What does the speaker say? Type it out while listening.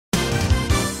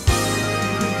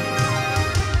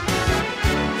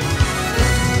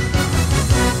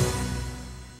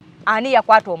ani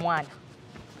yakwata omwana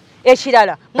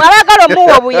ekirala mwabagala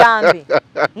omuwa obuyambi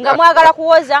nga mwagala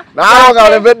kuwoza nawe nga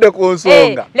olembedde ku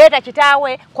nsonga leeta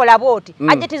kitaawe kola bwoti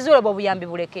Hajjat Zuulah obuyambi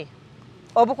buleke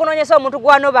obukunonyesa omuntu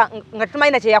gwanoba nga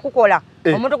tumanyi kye yakukola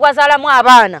omuntu gwazaalamu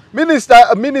abaana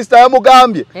minisita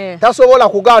yamugambye tasobola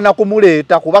kugaana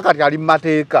kumuleeta kuba kati ali mu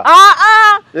mateeka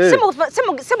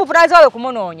simuvunaanyizibwa we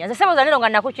kumunoonya nze sebo zanero nga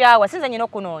nakukyawa sinze nyina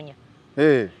okunoonya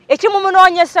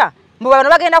ekimumunoonyesa mbu bano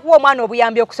bagenda kuwa omwana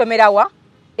obuyambi okusomerawa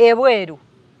ebweru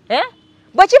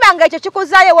bwe kibanga ekyo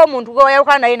kikuzaayowo omuntu gwe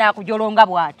wayawukana naye n'akujolonga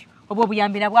bw'atyo obwo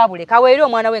obuyambi nabwabuleka aweere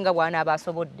omwana we nga bw'anaaba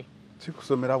asobodde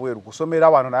sikusomera bweru kusomera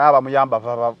wano naye abamuyamba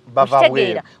bava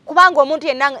bweru kubanga omuntu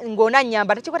yenna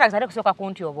ng'onannyamba tekikwetagisa ate kusooka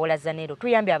kunti oba olaza neero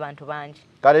tuyambye abantu bangi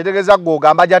kale tegeeza gwe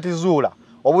ogamba Hajjat Zuulah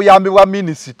obuyambi bwa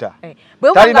minisita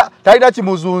talina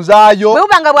kimuzunzaayo bwe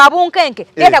bubanga bwa bunkenke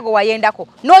leeta gwe wayendako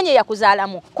noonya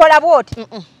yakuzaalamu kola bwoti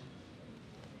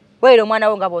bwera omwana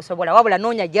wo nga bw'osobola wabula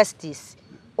noonya justice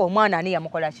omwana ani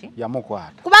yamukola ki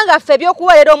yamukwata kubanga ffe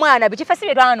ebyokuweerera omwana bikife si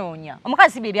bye twanoonya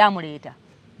omukazi si bye byamuleeta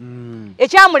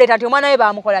ekyamuleeta nti omwana we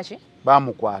bamukola ki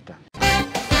bamukwata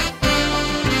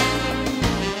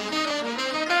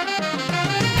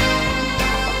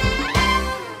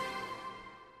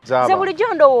ze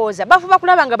bulijjo ndowooza bafuba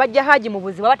kulaba nga bajja Haji mu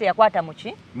buzibu aba teyakwata mu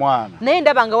ki mwana naye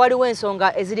ndaba nga waliwo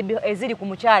ensonga eziri ku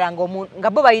mukyala nga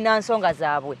bo balina nsonga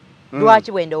zaabwe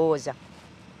lwaki bwe ndowooza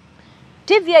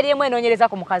TV eri emu enoonyereza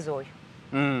ku mukazi oyo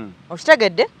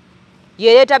okitegedde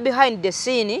yereeta behind the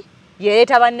scene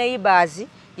yereeta banneighbors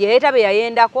yereeta be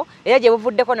yayendako era gye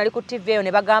buvuddeko nali ku TV eyo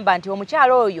ne bagamba nti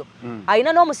omukyala oyo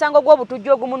alina n'omusango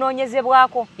gw'obutujju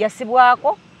ogumunoonyezebwako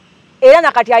yasibwako era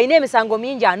nakati alina emisango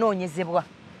mingi anoonyezebwa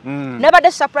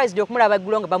nabadde surprised okumulaba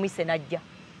eggulo nga bamuyise najja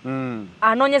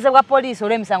anoonyezebwa poliisi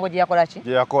olw'emisango gye yakola ki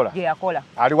gye yakola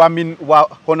ali wa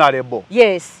honorable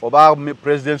yes oba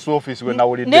president's office we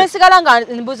nawulidde nensigala nga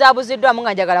mbuzaabuziddwamu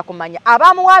nga njagala kumanya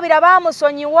abamuwaabira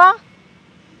baamusonyiwa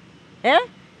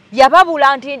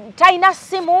yababula nti talina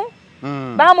ssimu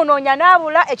baamunoonya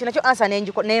n'abula ekyo nakyo ansa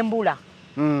nembula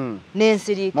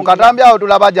nensiriikirira mukatambi awo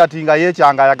tulaba Hajjat nga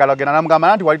yeekyanga ayagala genda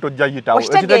namugamba nti wali tojja yitawo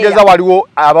ekitegeeza waliwo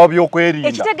ababyokwerinda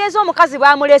ekitegeeza omukazi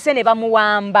baamuleese ne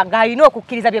bamuwamba ng'alina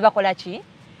okukkiriza bye bakola ki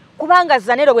kubanga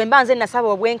zanero bwe mbanze nasaba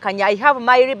obwenkanya I have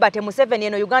my liberty Museveni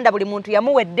eno Uganda buli muntu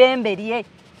yamuwa eddembe lye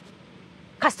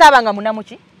kasaba nga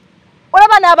munamuki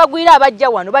olaba n'abagwira abajja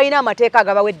wano balina amateeka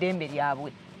agabawa eddembe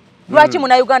lyabwe lwaki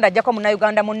Munnayuganda ajjako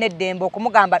Munnayuganda munne eddembe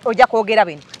okumugamba ojja kwogera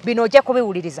bino ojja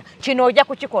kubiwuliriza kino ojja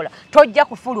kukikola tojja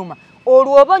kufuluma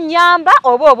olwo oba onnyamba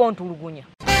oba ontulugunya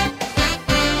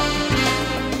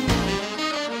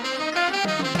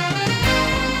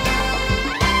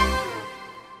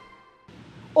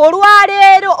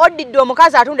olwaleero oddidde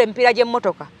omukazi atunda emipiira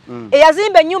gy'emmotoka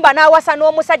eyazimba ennyumba n'awasa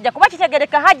n'omusajja kuba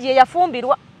kitegereka Haji ye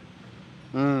yafumbirwa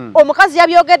omukazi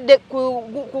yabyogedde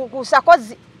ku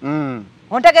sakozi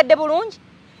ontegedde bulungi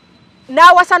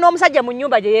n'awasa n'omusajja mu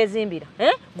nnyumba gye yeezimbira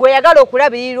gwe yagala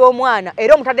okulabirira omwana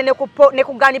era omutadde ne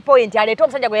ku gani point aleeta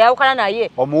omusajja gwe yawukana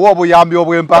naye omuwa obuyambi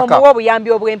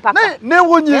obw'empaka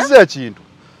newunyiza ekintu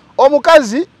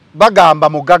omukazi bagamba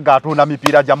mugagga atunda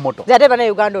mipiira gya mmotoka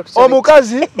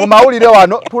omukazi mu mawulire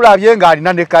wano tulabye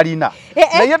ng'alina ne kalina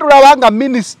naye tulaba nga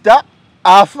minisita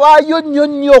afaayo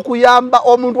nnyo okuyamba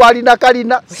omuntu alina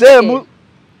kalina seemu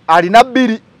alina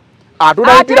bbiri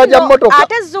atunda mipiira gya mmotoka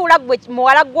ate Zuulah gwe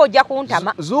muwala gwe ojja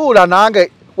kuntama Zuulah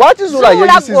nange waki Zuulah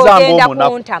yeeyisizanga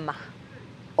omunaku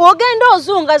ogenda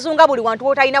ozungazunga buli wantu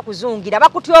wotalina kuzungira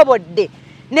bakutyobodde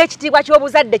n'ekitiibwa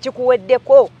ky'obuzadde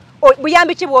kikuweddeko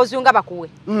buyambi ki bw'ozunga bakuwe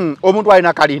omuntu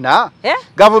alina kalina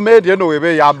gavumenti eno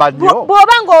webeeyamba nnyo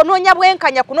bw'oba ng'onoonya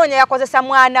bwenkanya kunoonya yakozesa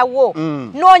mwana wo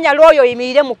noonya looyo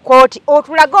oyimirire mu kkooti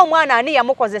otulage omwana ani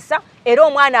yamukozesa era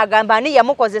omwana agamba ani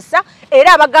yamukozesa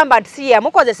era abagamba nti si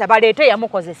yamukozesa baleete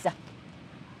yamukozesa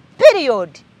period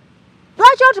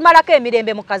lwaki otumalako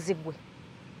emirembe mukazi gwe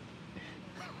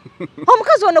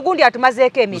omukazi ono gundi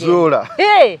atumazeeko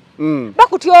emirembe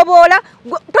bakutyoboola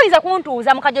toyinza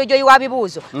kuntuuza mu kajojoyi wa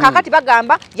bibuuzo kakati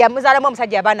bagamba yamuzaalamu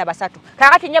omusajja abaana 3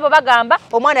 kakati nnyabo bagamba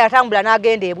omwana yatambula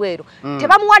n'agenda ebweru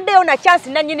tebamuwaddeyo na chansi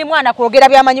nannyini mwana kwogera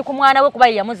byamanyi ku mwana we kuba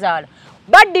ye yamuzaala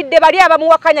baddidde bali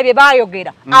abamuwakanya bye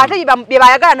baayogera ate bye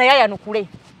baayagala naye ayanukule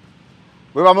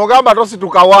bwe bamugamba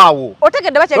tosituka waawo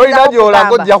otegedde tolina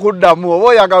gy'olanga ojja kuddamu oba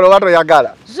oyagala oba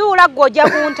toyagala Zuulah gwe ojja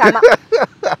kuntama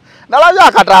nalabye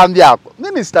akatambi ako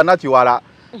minisita Nakiwala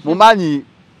mumanyi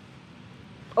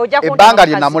ebbanga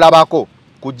lye namulabako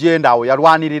ku jenda awo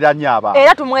yalwanirira nnyo abantu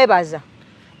era tumwebaza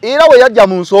era we yajja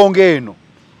mu nsonga eno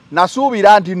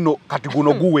nasuubira nti nno kati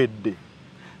guno guwedde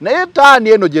naye taani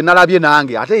eno gye nalabye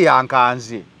nange ate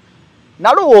yankanze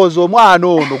nalowooza omwana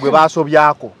ono gwe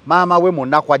baasobyako maama we mu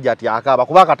nnaku Hajjat akaaba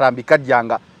kuba akatambi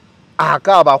kajjanga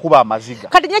akaaba akuba amaziga.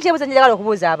 Kati nnyo kyebuuza njagala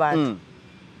okubuuza abantu.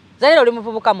 Zaira oli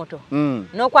muvubuka muto.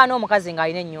 N'okwana omukazi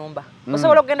ng'alina ennyumba.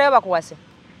 Osobola okugendayo bakuwase?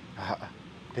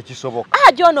 Tekisoboka.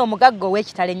 Jono omugagga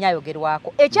ow'ekitale nnyo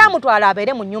ayogerwako. Ekyamutwala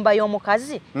abeere mu nnyumba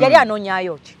y'omukazi yali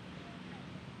anoonyaayo ki?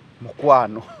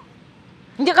 Mukwano.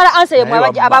 Njagala ansa yemwe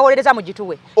abawolereza mu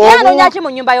gituwe. Yali anoonya ki mu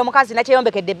nnyumba y'omukazi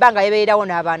nakyeyombekedde ebbanga yebeererawo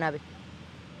n'abaana be?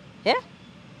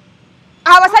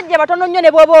 Abasajja batono nnyo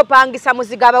ne bw'oba opangisa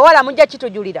muziga abawala mujja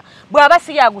kitujulira bw'aba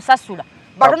si yagusasula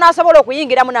batono asobola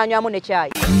okuyingiramu n'anywamu ne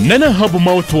caayi. Nana Herbal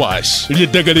Mouthwash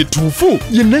ly'eddagala ettuufu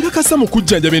ye nnagakasa mu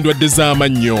kujjanjaba endwadde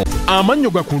z'amannyo. Amannyo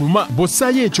gakuluma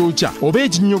bw'ossaayo ekyokya oba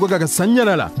ekinnyogo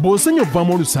gagasannyalala bw'osenya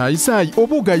ovaamu olusaayisaayi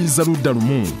oba ogayiza ludda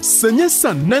lumu.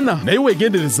 Senyesa Nana naye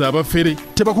weegendereza abafere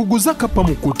tebakuguza kappa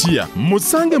mu kutiya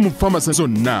musange mu famasi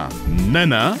zonna.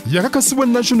 Nana yakakasibwa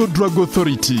National Drug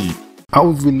Authority.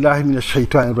 أعوذ بالله من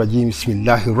الشيطان الرجيم بسم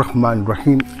الله الرحمن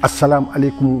الرحيم السلام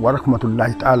عليكم ورحمة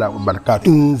الله تعالى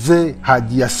وبركاته nze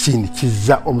Haji Yasin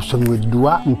kiza omusomi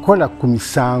w'eddua nkola ku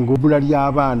misango bula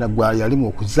ly'abaana gwa yalimu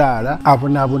okuzaala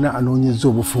abonaabona anoonyeza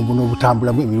obufumbo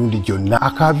n'obutambulamu emirundi gyonna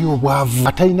akaabya obwavu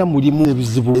atalina mulimu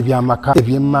ebizibu eby'amaka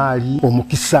eby'emmaali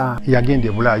omukisa yagenda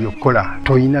e Bulaayi okukola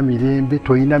toyina mirembe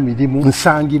toyina mirimu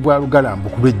nsangibwa lugalambu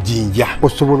ku lw'ejjinja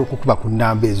osobola okukuba ku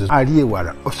nnamba ezo ali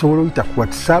ewala osobola oyita ku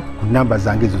WhatsApp ku namba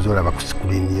zange ezo z'olaba ku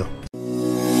sikulini yo.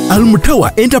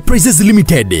 Almutawa Enterprises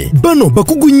Limited bano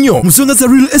bakugu nnyo musonga za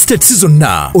real estate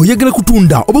zonna oyagala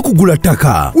kutunda oba kugula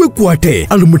ttaka wekwate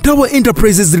Almutawa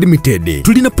Enterprises Limited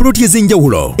tulina ploti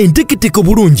ez'enjawulo enteketeko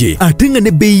bulungi ate nga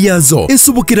ne bbeeyi yaazo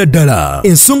esobokera ddala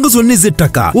ensonga zonna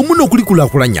ez'ettaka wamu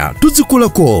n'okulikulaakulanya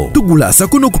tuzikolako tugula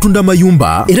sako n'okutunda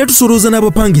amayumba era tusolooza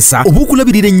n'abapangisa oba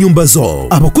okulabirira ennyumba zo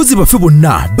abakozi baffe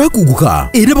bonna bakuguka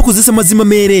era bakozesa mazima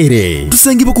meereere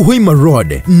tusangibwa ku Hoima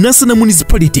Road Nassana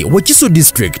Municipality Wakiso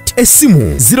District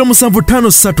Esimu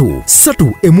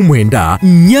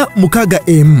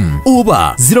 0753-3M9-4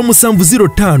 oba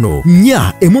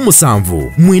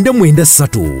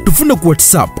 0705-4M7-993 tufuna ku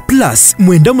WhatsApp plus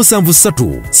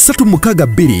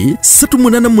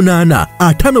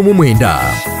 973-322-388-59.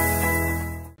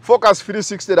 Focus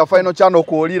 360 the final channel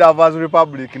ku Oli Lovers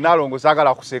Republic Nalongo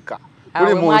sagala kuseka.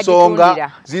 Tuli mu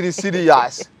nsonga ziri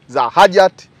serious za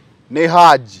Hajjat ne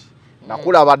Haji.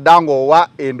 Nakula badango wa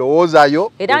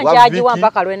endowoozayo era njagiwa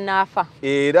mpaka lwenaafa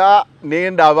era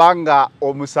nendaba nga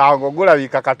omusango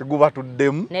gulabika kati guba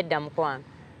tuddemu nedda mukwano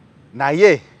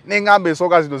naye neŋŋamba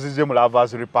ensonga zino zizze mu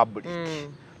Lovers Republic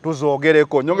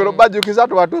tuzoogereko nyongero bajjukiza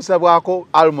tubatusabwako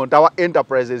Almutawa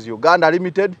Enterprises Uganda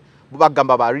Limited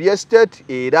bagamba ba real estate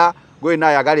era gwena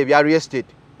ayagala ebya real estate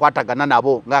kwatagana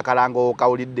nabo ng'akalango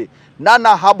kawulidde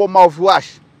Nana Herbal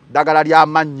Mouthwash ddagala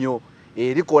ly'amannyo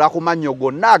erikola ku mannyo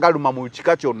gonna agaluma mu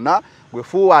kika kyonna gwe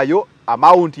fuuwayo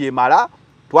amawunti emala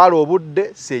twala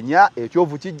obudde senya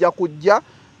ekyovu kijja kujja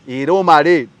era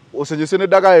omale osenyese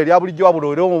n'eddagala erya bulijjo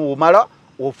wabula era omumala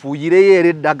ofuuyireyo era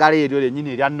eddagala eryo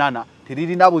lyennyini erya Nana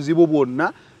teririna buzibu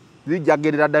bwonna lijja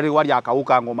kgendera ddala ewali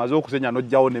akawuka ng'omaze okusenya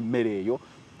n'ojjawo n'emmere eyo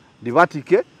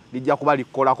libatike lijja kuba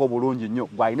likolako bulungi nnyo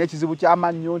gwalina ekizibu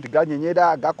ky'amannyo nti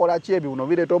ganyenyera gakola ki ebibuno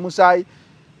bireeta omusaayi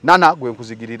Nana gwe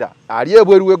nkuzigirira ali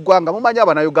ebweru w'eggwanga mumanyi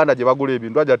Abannayuganda gye bagula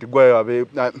ebintu Hajjat gwe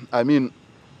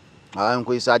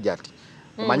nkwisa Hajjat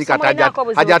mumanyi kati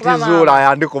Hajjat Zuulah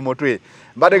yandika omutwe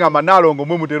mbadde ngamba Nalongo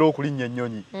mwe mutera okulinnya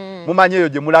ennyonyi mumanyi eyo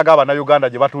gye mulaga Abannayuganda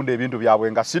gye batunda ebintu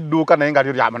byabwe nga sidduuka naye nga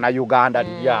lyo Abannayuganda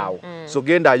liryawo so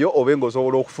gendayo obe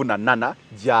ng'osobola okufuna Nana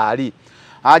gyali.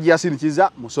 Haji Yasin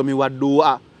kiza musomi wa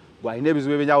ddua gwalina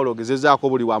ebizibu ebyenjawulo ogezezaako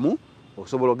buli wamu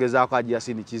osobola ogezaako Haji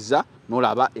Yasin kiza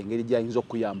n'olaba engeri gy'ayinza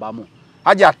okuyambamu.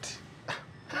 Hajjat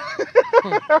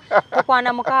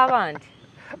tukwana mukabandi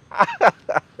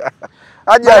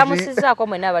Hajjat musizaako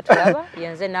mwena abatulaba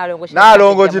yenze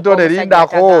Nalongo Kitone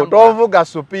lindako tonvuga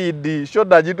speed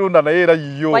shoda gitunda naye era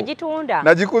yiyo wagitunda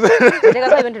nagikuze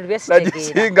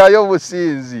nagisingayo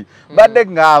businzi badde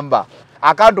ngamba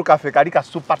akantu kafe kali ka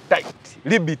super tight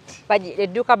limit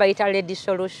edduuka bayita Lady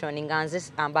Solution nga nze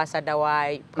ambassador wa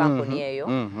kampuni eyo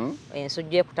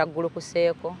ensujju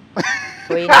ekutaggulukuseeko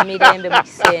oyina mirembe mu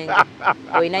kisenge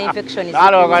oyina infection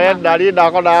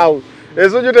zalindako naawe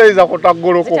ensujju teyiza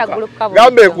kutaggulukuka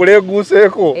gambe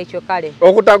ekuleeguuseeko ekyo kale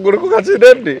okutaggulukuka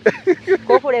kinedde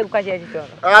kokuleeguka kyekitono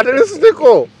ate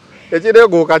lisiteko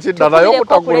ekireeguuka kidda naye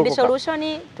okutaggulukuka. Lady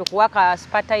Solution tukuwaka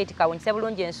spatite kawunyise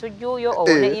bulungi ensujju yo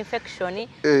owone infection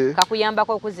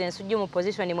kakuyambako okuza ensujju mu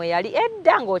position mwe yali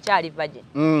edda ng'okyali virgin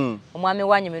omwami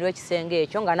wanyumirwa ekisenge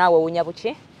ekyo nga naawe owunya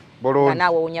buki nga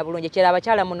naawe owunya bulungi kyera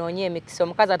abakyala munoonye emikisa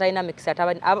omukazi atalina mikisa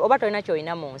oba tolina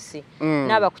kyolina mu nsi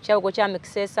naaba ku kyabugo kya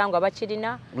mikisa esangwa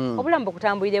bakirina obulamu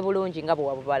bukutambulire bulungi nga bwe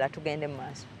wabubala tugende mu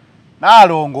maaso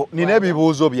Nalongo nina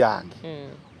ebibuuzo byange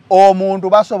omuntu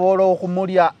basobola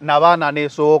okumulya nabaana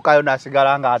neesookayo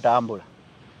nasigala nga atambula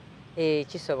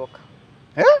kisoboka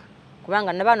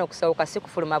kubanga nabaana okusooka si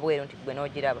kufuluma bweru nti gwe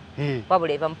n'ogiraba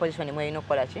wabula eva mu position mwelina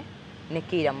okukola ki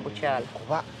nekiira mu bukyala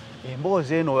kuba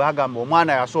emboozi eno yagamba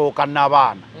omwana yasooka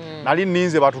nabaana nali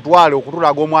ninze batutwale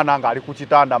okutulaga omwana ng'ali ku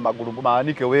kitanda amagulu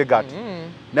maanike weegati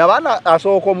nabaana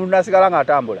asooka omuntu nasigala nga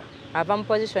atambula ava mu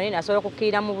position asobola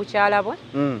okukiira mu bukyala bwe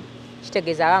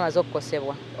kitegeeza aba amaze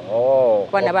okukosebwa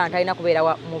kuba nabaana talina kubeera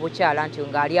mu bukyala nti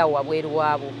ng'ali awo wabweru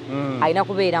waabwo alina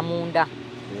kubeera munda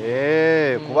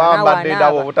kuba mbadde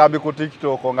ndaba obutambi ku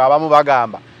TikTok ng'abamu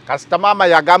bagamba kasita maama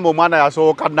yagamba omwana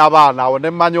yasooka nabaana awo ne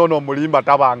mmanyi ono omulimba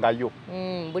tabangayo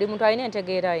buli muntu alina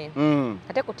entegeera ye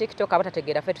ate ku TikTok aba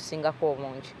tategeera ffe tusingako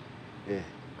obungi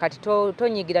kati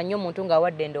tonyigira nnyo omuntu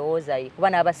ng'awadde endowooza ye kuba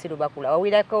n'abasiru bakula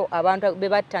wawirako abantu be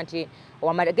batta nti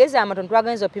amagezi amatono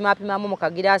twagenza opimaapimamu mu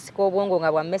kagiraasi k'obwongo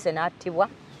nga bwa mmese n'attibwa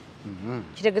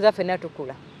kitegeeza ffenna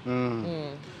tukula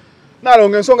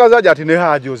Nalongo ensonga za Hajjat ne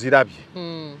Haji ozirabye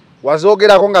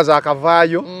wazoogerako nga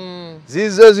zaakavaayo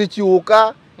zizze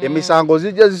zikyuka emisango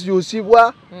zijja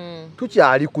zikyusibwa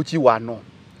tukyali ku ki wano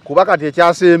kuba kati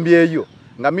ekyasembyeyo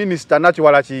nga minisita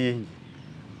Nakiwala Kiyingi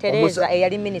Tereza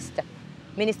eyali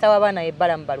minisita w'abaana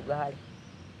ebbala mu Balugaale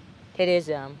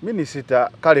Tereza minisita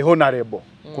kale honorable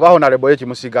kuba honorable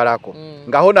yekimusigalako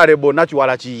nga honorable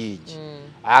Nakiwala Kiyingi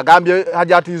agambye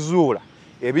Hajjat Zuulah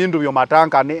ebintu byo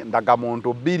matankane ndaga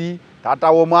muntu 2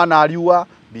 tata w'omwana aliwa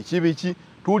biki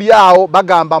tuli awo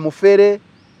bagamba mufere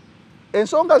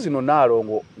ensonga zino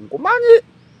Nalongo nkumanyi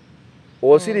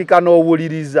osirika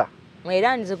n'owuliriza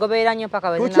mwera nzigoberera nnyo paka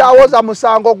wazina tukyawoza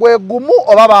musango gwe gumu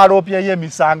oba baalopyeyo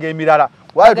emisango emirala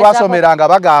waye twasomeranga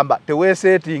bagamba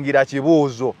teweesetingira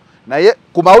kibuuzo naye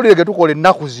ku mawulire ge tukola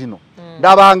ennaku zino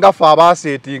ndabanga ffe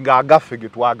abaasetinga agaffe ge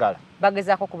twagala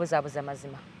bagezaako kubuzaabuza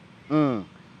mazima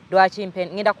lwaki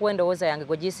ngenda kuwa endowooza yange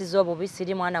gwe giyisizza obubi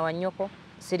siri mwana wa nnyoko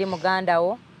siri muganda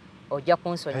wo ojja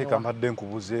kunsonyiwa kamadde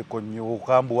nkubuzeeko nnyo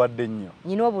okambuwadde nnyo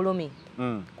nyina obulumi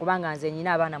kubanga nze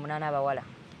nyina abaana 8 abawala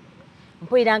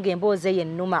mpulira nga emboozi eyo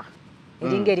ennuma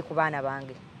eringa eri ku baana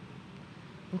bange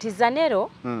nti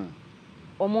zanero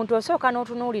omuntu osooka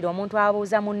n'otunuulira omuntu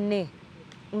abuuza munne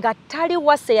nga tali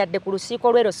wase yadde ku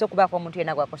lusiiko lwero so kubaako omuntu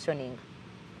yenna gwakosyoninga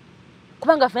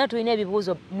kubanga ffena tulina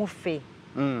ebibuuzo muffe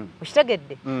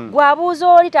okitegedde gwabuuza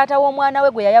oli taata w'omwana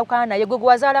we gwe yayawukana naye gwe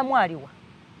gwazaalamu aliwa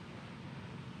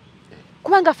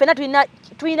kubanga ffena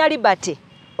tulina libate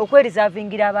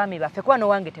okwerizavingira abaami baffe kuba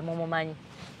n'owange temumumanyi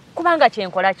kubanga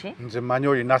kyenkola ki nze mmanyi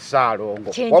olina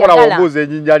Ssaalongo wabula wobuuza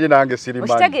ennyinnya lye nange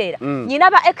sirimanyi okitegeera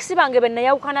nyina ba ex bange be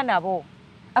nayawukana nabo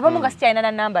abamu nga sikyalina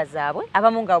na namba zaabwe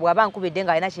abamu nga bw'aba nkubidde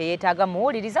ng'alina kye yeetaaga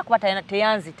muwuliriza kuba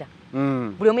teyanzita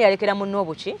buli omu yalekera munno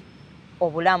obuki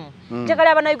obulamu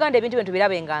njagala abannayuganda ebintu bintu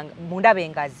birabe mundaba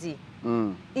engazi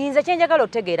nze kyenjagala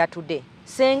otegeera tudde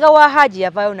senga wa Haji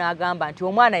yavaayo n'agamba nti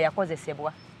omwana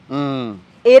yakozesebwa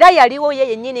era yaliwo ye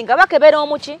yennyini nga bakebera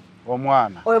omuki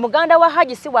omwana oyo muganda wa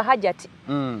Haji si wa Hajjat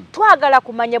twagala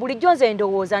kumanya bulijjo nze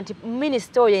ndowooza nti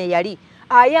minisita oyo yali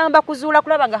ayamba kuzuula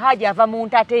kulaba nga Haji ava mu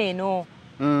ntate eno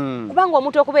kubanga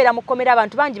omuntu okubeera mu kkomera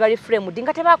abantu bangi bali framed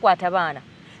nga tebakwata baana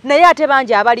naye ate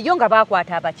bangi abaliyo nga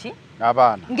bakwata abaki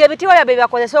abaana ng'ebitiwala bye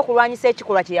bakozesa okulwanyisa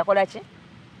ekikolwa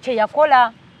kye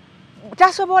yakola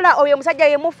tasobola oyo omusajja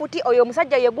ye mufuti oyo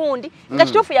omusajja ye gundi nga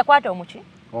kituufu yakwata omuki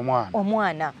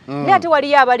omwana naye ate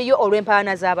waliyo abaliyo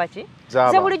olw'empaana z'abaki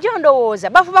ze bulijjo ndowooza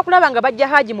bafuba kulaba nga bajja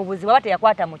Haji mu buzibu aba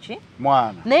teyakwata muki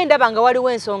mwana naye ndaba nga waliwo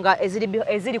ensonga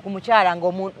eziri ku mukyala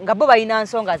nga bo balina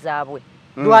nsonga zaabwe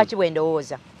lwaki bwe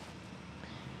ndowooza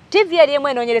TV eri emu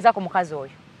enoonyereza ku mukazi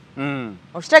oyo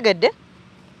okitegedde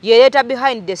yeeleeta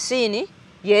behind the scene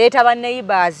yeeleeta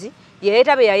banneighbours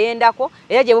yeeleeta be yayendako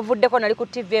era gye buvuddeko nali ku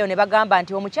TV eyo ne bagamba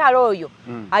nti omukyala oyo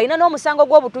alina n'omusango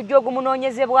gw'obutujju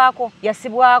ogumunoonyezebwako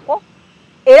yasibwako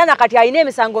era nakati alina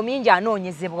emisango mingi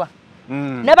anoonyezebwa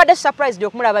nabadde surprised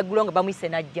okumulaba eggulo nga bamuyise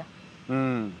najja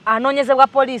anoonyezebwa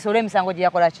poliisi olw'emisango gye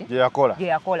yakola ki gye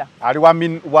yakola ali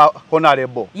wa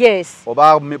honorable yes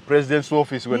oba president's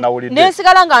office we nawulidde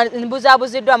nensigala nga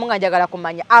mbuzaabuziddwamu nga njagala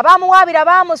kumanya abamuwaabira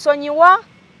baamusonyiwa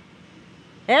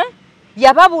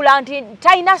yababula nti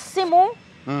talina ssimu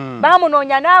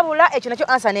baamunoonya n'abula ekyo nakyo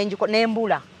ansa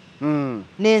nembula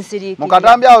n'ensiriikirira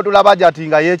mukatambi awo tulaba Hajjat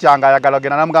nga yeekyanga ayagala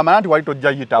genda namugamba nti wali tojja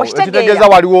yitawo ekitegeeza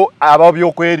waliwo aba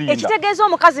byokwerinda ekitegeeza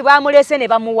omukazi baamuleese ne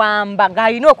bamuwamba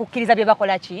ng'alina okukkiriza bye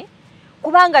bakola ki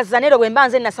kubanga Zanero bwe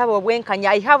mbanze nasaba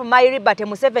obwenkanya I have my liberty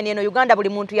Museveni eno Uganda buli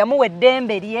muntu yamuwe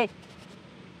eddembe lye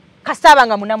kasaba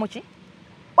nga munamuki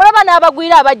olaba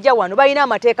n'abagwira abajja wano balina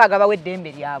amateeka agabawe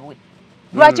eddembe lyabwe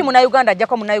lwaki muna Uganda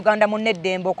ajjako muna Uganda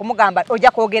muneddembe okumugamba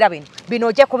ojja kwogera bino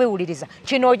ojja kubiwuliriza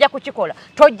kino ojja kukikola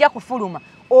tojja kufuluma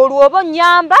olwo oba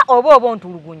nyamba oba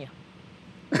ontulugunya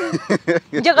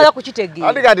njagala kukitegeera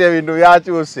andi kati ebintu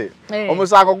byakyuse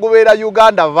omusango gubeera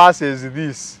Uganda versus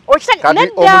this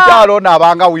kati omukyalo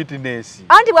n'abanga witness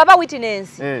anti bwaba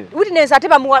witness ate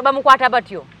bamukwata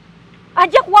batyo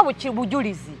ajja kuwa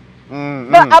bujulizi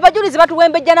abajulizi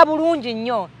batuwembejjana bulungi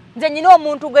nnyo nze nyina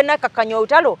omuntu gwenna kakkanya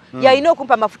olutalo yalina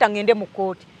okumpa amafuta ngende mu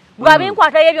kooti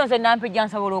bw'abinkwatayo ebyo nze nampejja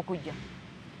nsobola okujja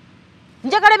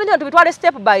njagala ebintu tubitwale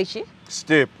step by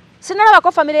step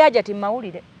sinalabako famire ya Hajjat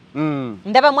mawulire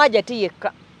ndaba mu Hajjat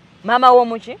yekka maama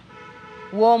w'omuki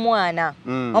w'omwana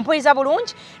ompuliza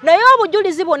bulungi naye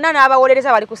obujulizi bwonna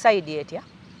n'abawolereza bali ku sayidi etya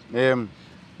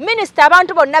minisita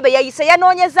abantu bonna be yayise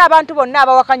yanoonyeza abantu bonna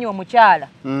abawakanya omukyala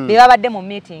be babadde mu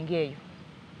meeting eyo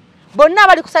bonna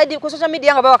bali ku sayidi ku social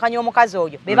media nga bawakanya omukazi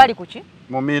oyo be bali kuki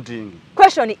mu meeting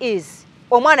question is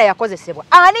omwana yakozesebwa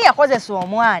ani yakozesa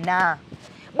omwana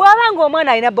bw'abanga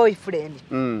omwana alina boyfriend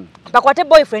bakwate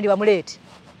boyfriend bamuleete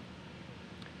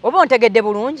oba ontegedde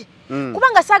bulungi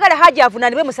kubanga saagala Haji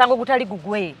avunaanibwe musango gutali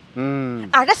gugwe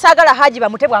ate saagala Haji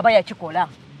bamute bw'aba yakikola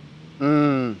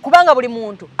kubanga buli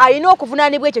muntu alina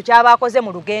okuvunaanibwa ekyo ky'aba akoze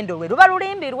mu lugendo lwe luba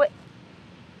lulimbirwe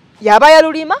yaba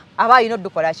yalulima aba alina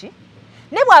oddukola ki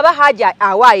ne bw'aba Haji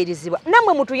awaayirizibwa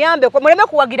nammwe mutuyambe muleme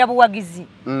kuwagira buwagizi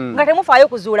nga temufaayo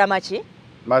kuzuula maki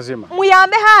mazima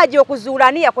muyambe Haji okuzuula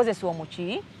ani yakozesa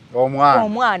omuki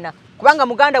omwana kubanga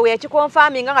muganda we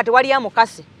yakikonfaminga nga tewali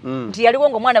amukase nti yaliwo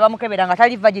ng'omwana bamukebera nga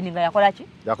tali virgin nga yakola ki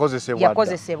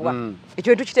yakozesebwa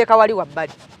ekyo tukiteeka wali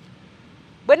wabbali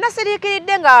bwe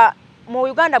nasiriikiridde nga mu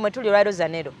Uganda mwe tuli olwaliro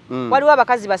Zanero waliwo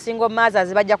abakazi basinga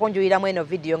omaazazi bajja kunjuliramu eno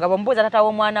video nga bwemubuuza tata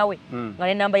w'omwana we nga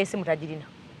n'ennamba y'essimu tagirina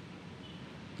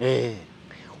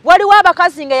waliwo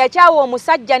abakazi nga yakyawa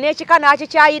omusajja n'ekika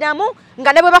n'akikyayiramu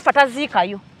nga ne bwe bafa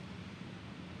taziikayo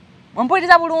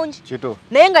ompuliriza bulungi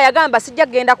naye nga yagamba sijja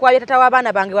kgenda kwalya tata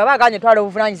w'abaana bange bw'aba aganye twala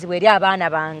obuvunaanyizibwa eri abaana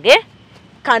bange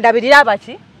kandabirira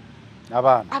abaki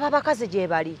aba bakazi gye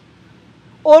bali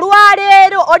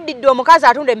olwaleero oddidde omukazi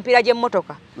atunda emipiira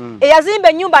gy'emmotoka eyazimba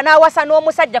ennyumba n'awasa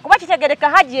n'omusajja kuba kitegereka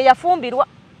Haji ye yafumbirwa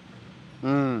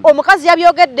omukazi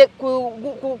yabyogedde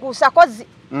ku sakozi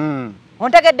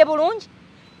ontegedde bulungi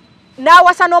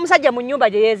n'awasa n'omusajja mu nnyumba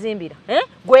gye yeezimbira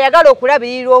gwe yagala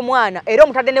okulabirira omwana era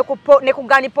omutadde ne ku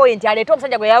gani point aleete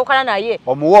omusajja gwe yawukana naye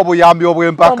omuwa obuyambi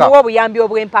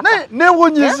obw'empaka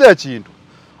newunyiza ekintu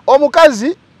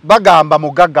omukazi bagamba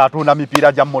mugagga atunda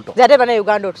mipiira gya mmotoka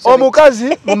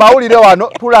omukazi mu mawulire wano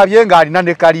tulabye ng'alina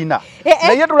ne kalina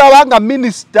naye tulaba nga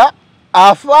minisita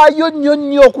afaayo nnyo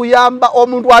nnyo okuyamba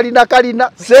omuntu alina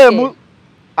kalina seemu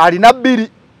alina bbiri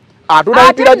atunda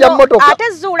mipiira gya mmotoka ate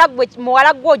Zuulah gwe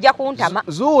muwala gwe ojja kuntama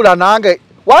Zuulah nange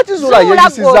waki Zuulah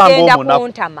yeeyisizanga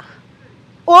omunaku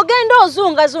ogenda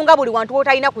ozungazunga buli wantu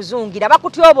wotalina kuzungira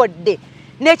bakutyobodde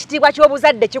n'ekitiibwa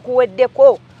ky'obuzadde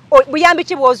kikuweddeko buyambi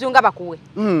ki bw'ozunga bakuwe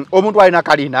omuntu alina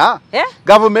kalina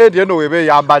gavumenti eno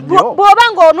webeeyamba nnyo bw'oba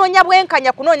ng'onoonya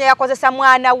bwenkanya kunoonya yakozesa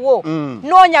mwana wo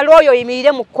noonya looyo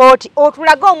oyimirire mu kkooti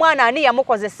otulage omwana ani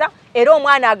yamukozesa era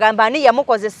omwana agamba ani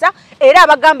yamukozesa era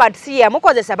abagamba nti si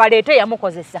yamukozesa baleete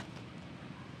yamukozesa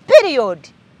period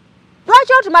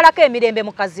lwaki otumalako emirembe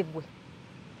mukazi gwe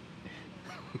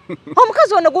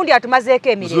omukazi ono gundi atumazeeko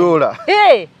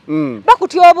emirembe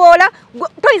bakutyoboola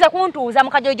toyinza kuntuuza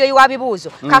mukajojoyi wa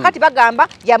bibuuzo kakati bagamba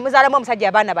yamuzaalamu omusajja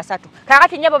abaana 3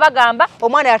 kakati nnyabo bagamba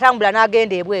omwana yatambula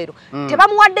n'agenda ebweru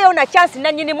tebamuwaddeyo na chansi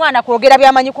nannyini mwana kwogera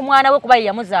byamanyi ku mwana we kuba ye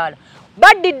yamuzaala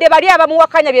baddidde bali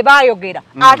abamuwakanya bye baayogera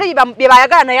ate bye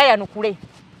baayagala naye ayanukule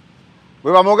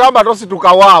bwe bamugamba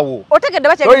tosituka waawo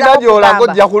otegedde tolina gy'olanga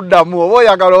ojja kuddamu oba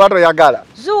oyagala oba toyagala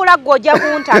Zuulah gwe ojja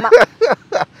kuntama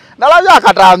nalabye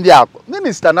akatambi ako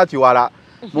minisita Nakiwala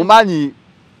mumanyi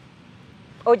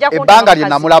ebbanga lye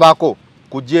namulabako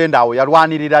ku jenda awo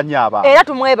yalwanirira nnyo abantu era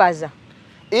tumwebaza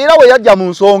era we yajja mu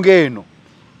nsonga eno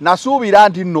nasuubira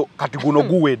nti nno kati guno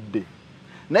guwedde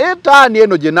naye taani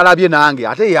eno gye nalabye nange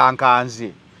ate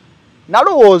yankanze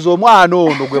nalowooza omwana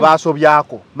ono gwe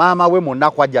baasobyako maama we mu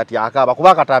nnaku Hajjat akaaba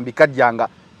kuba akatambi kajjanga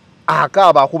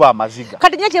akaaba akuba amaziga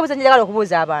kati nnyo kyebuuza njagala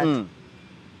okubuuza abantu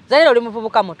Zanero oli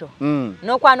muvubuka muto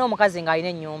n'okwana omukazi ng'alina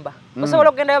ennyumba osobola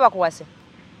okugendayo bakuwase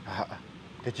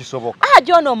tekisoboka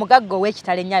Jono omugagga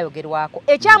ow'ekitale ennyo ayogerwako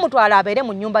ekyamutwala abeere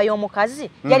mu nnyumba y'omukazi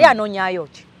yali anoonyaayo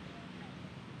ki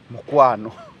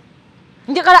mukwano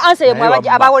njagala ansa yemwe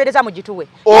abawolereza mu gituwe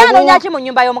yanoonyaki mu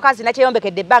nnyumba y'omukazi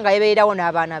nakyeyombekedde ebbanga yebeererawo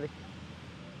n'abaana be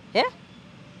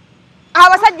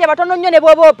Abasajja batono nnyo ne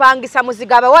bwoba opangisa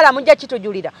muziga abawala mujja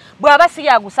kitujulira bw'aba si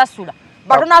yagusasula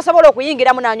batono asobola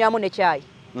okuyingiramu n'anywamu ne caayi.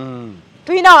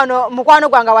 Tuyina wano mukwano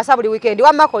gwange wasa buli weekend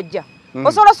wamma kojja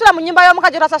osobola osula mu nnyumba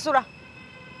y'omukazi otasasula.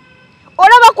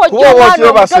 Olaba kojja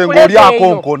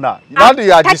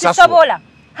takisobola.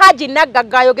 Haji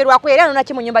naggaga ayogerwako era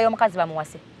nonaki mu nnyumba y'omukazi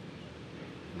bamuwase.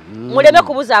 Muleme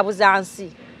kubuzaabuza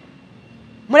nsi.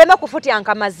 Muleme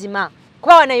kufutyanka mazima.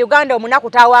 Kuba wana Uganda omunaku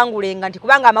tawangulenga nti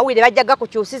kubanga amawulire bajjaga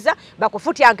kukyusiza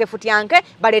bakufutyanke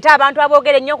baleeta abantu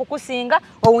aboogere ennyo okukusinga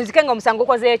owunzike nga omusango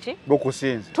ukoze eki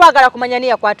gukusinze. Twagala kumanya ni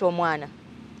yakwata omwana.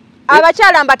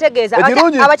 Abakyala mbategeeza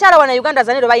abakyala wana Uganda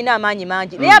zanero balina amaanyi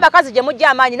mangi naye abakazi gye mujja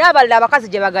amaanyi n'abalala abakazi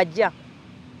gye bagajja.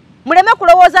 Muleme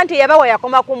kulowooza nti yabawa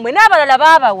yakoma kummwe n'abalala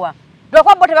baabawa.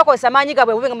 Lw'okuba bo tebakozesa maanyi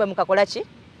gabwe bubi nga bwe mukakola ki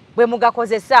bwe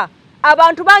mugakozesa.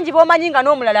 Abantu bangi b'omanyi nga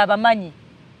n'omulala abamanyi.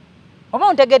 Oba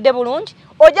ontegedde bulungi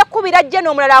ojja kubira jje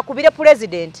n'omulala akubire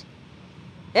president.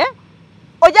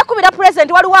 Ojja kubira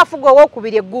president waliwo afuga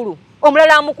ow'okubira eggulu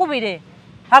omulala amukubire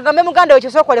agambe muganda we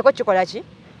kyosookoleko kikola ki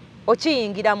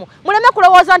okiyingiramu. Muleme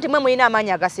kulowooza nti mwe mulina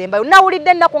amaanyi agasembayo.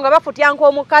 Nawulidde ennaku nga bafutyanka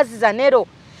omukazi Zanero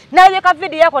naleka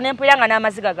vidiyo yako nempulira nga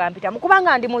n'amaziga gampita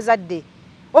mukubanga ndi muzadde.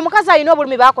 Omukazi alina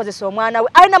obulumi baakozesa omwana we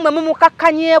alina mwe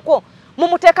mumukakkanyeeko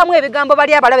mumuteekamu ebigambo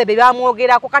bali abalabe bye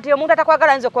bamwogerako kati omuntu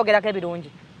atakwagala nze okwogerako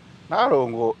ebirungi.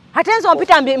 Nalongo ate nze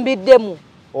ompita mbiddemu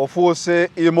ofuuse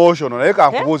emotional naye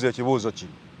kankubuuza ekibuuzo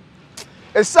kino.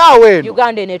 Essaawa eno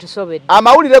Uganda eneetusobedde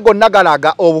amawulire gonna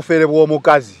galaga obufere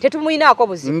bw'omukazi tetumuyinaako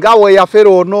buzibu nga bwe yafera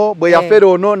ono bwe yafera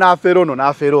ono n'afera ono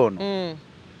n'afera ono.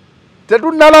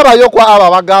 Tetunnalabayo kwa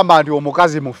abo bagamba nti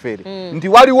omukazi mufere nti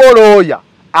waliwo looya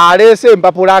aleese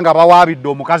empapula nga bawaabidde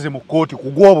omukazi mu kkooti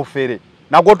ku gw'obufere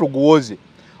nagwo tuguwoze.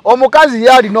 Omukazi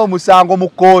ye alina omusango mu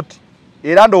kkooti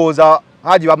era ndowooza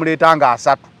Haji bamuleetanga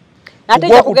 3. Ate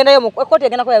nja kugendayo mu kkooti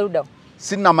egendako yaluddawo.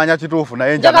 Sinnamanya kituufu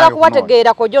naye njagala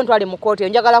kubategeera ko jo ntwali mu kkooti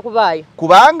njagala kubaayo.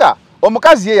 Kubanga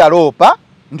omukazi ye yaloopa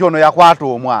nti ono yakwata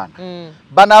omwana.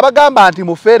 Bano abagamba nti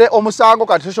mufere omusango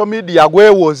kati social media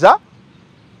gwewoza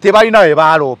tebalina we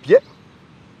baaloopye.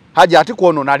 Haji ati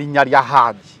kwonona linnya lya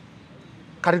Haji.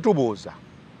 Kati tubuuza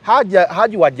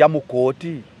Haji wajja mu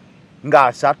kkooti nga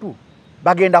 3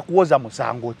 bagenda kuwoza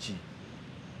musango ki?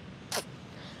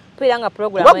 Piranga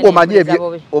program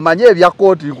omanye ebya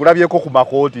kkooti nkulabyeko ku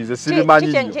makooti ze sibimanyi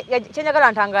nnyo.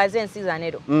 Kyenjagala ntangaaze ensi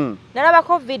Zanero.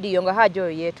 Nalabako vidiyo nga Haji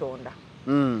oyo yeetonda.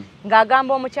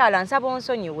 Ng'agamba omukyala nsaba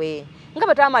onsonyiwe nga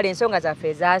bwe twamala ensonga zaffe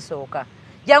ezaasooka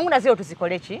jangu naziro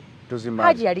tuzikole ki?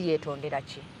 Haji yali yeetondera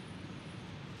ki?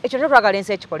 Ekyo twagala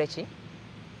ensi ekikole ki?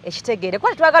 Ekitegeere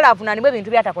kuba twagala avunaanibwe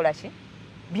ebintu byatakola ki?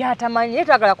 Byatamanyi naye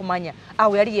twagala kumanya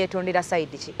awo yali yeetondera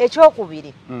sayidi ki?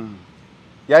 Ekyokubiri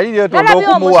yali yeetonda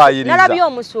okumuwaayiriza. Nalabye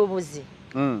omusuubuzi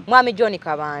Mwami John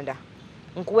Kabanda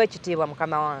nkuwa ekitiibwa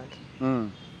mukama wange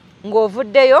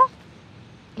ng'ovuddeyo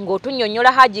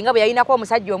ng'otunnyonnyola Haji nga bwe yalinako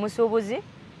omusajja omusuubuzi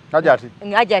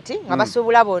Hajjat nga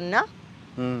basuubula bonna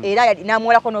era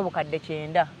n'amuwolako n'obukadde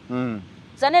 9.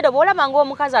 Zanero bw'olaba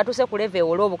ng'omukazi atuse ku leve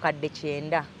olw'obukadde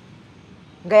 9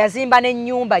 nga yazimba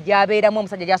n'ennyumba gy'abeeramu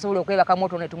omusajja gy'asobola okwebakamu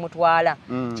oto ne tumutwala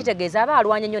kitegeeza aba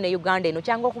alwanya nnyo ne Uganda eno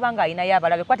kyanga okuba ng'alinayo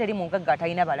abalabe kuba teri mugagga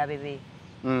atalina balabe be.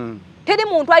 Teri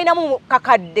muntu alinamu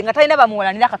kakadde nga talina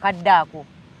bamuwalanira kakadde ako.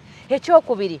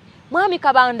 Ekyokubiri Mwami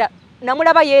Kabanda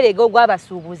namulaba yeerega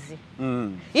ogw'abasuubuzi.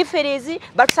 Ifirizi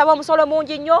batusaba omusolo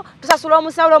mungi nnyo tusasula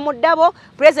omusolo mu ddabo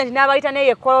president n'abayita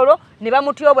n'eyekololo ne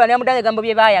bamutyobula ne bamuddange egambo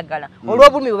bye baayagala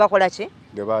olw'obulumi bwe bakola ki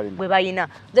bwe balina.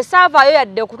 Nze saavaayo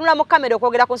yadde okutunula mu kamera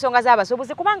okwogera ku nsonga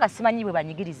z'abasuubuzi kubanga simanyi bwe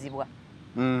banyigirizibwa.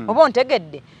 Oba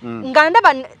ontegedde nga ndaba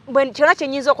kyonna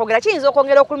kyenyinza okwogera kiyinza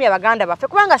okwongera okulumya Abaganda baffe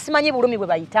kubanga simanyi bulumi bwe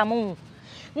bayitamu.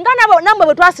 Nga namwe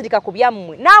bwe twasirika ku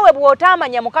byammwe naawe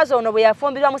bw'otaamanya mukazi ono bwe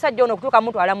yafumbirwa musajja ono okutuuka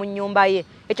mutwala mu nnyumba ye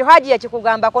ekyo Haji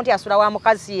yakikugambako nti asula wa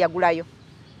mukazi yagulayo.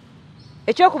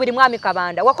 Ekyokubiri Mwami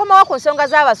Kabanda wakomawo ku nsonga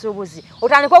z'abasuubuzi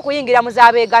otandika okuyingira mu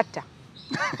z'abeegatta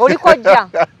olikojja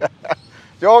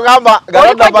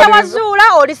olikojja wa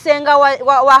Zuulah olisenga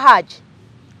wa Haji.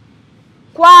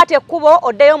 Kwate ekkubo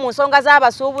oddeyo mu nsonga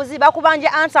z'abasuubuzi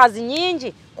bakubanja answers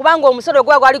nyingi kubanga omusolo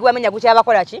gwa gwali gwamenya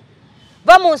gukyabakola ki?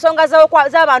 Va mu nsonga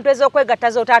z'abantu ez'okwegatta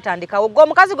z'otaatandikawo gwe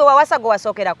omukazi gwe wawasa gwe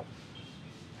wasookerako.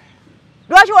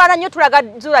 Lwaki olwana nnyo tulaga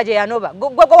Zuulah gye yanoba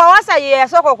gwe wawasa ye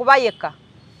yasooka okuba yekka.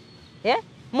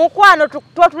 Mukwano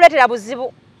twotuleetera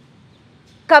buzibu.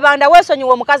 Kabanda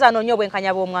weesonyiwa omukazi anoonye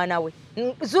obwenkanya bw'omwana we.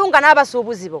 Zunga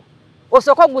n'abasuubuzi bo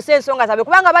osooka okugusa ensonga zaabwe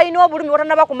kubanga balina obulumi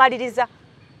bw'otannaba kumaliriza.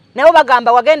 Nabo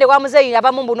bagamba wagende wa muzeeyi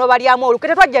abamu mbu n'obalyamu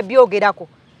olukete twajja byogerako.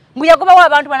 Mbuyagoba wa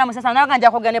abantu bana musasa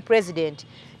naganja kogane president.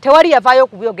 Tewali yavayo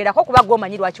kubyogera kuba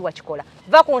gomanyi lwaki wakikola.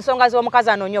 Va ku nsonga z'omukazi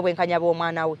anonyo bwenkanya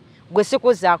bw'omwana we. Gwe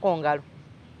sikuzaako ngalo.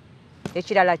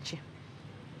 Ekirala ki?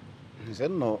 Nze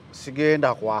nno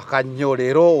sigenda kwaka nnyo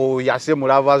leero yase mu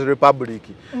Lovers Republic.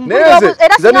 Neze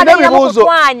nina bibuuzo.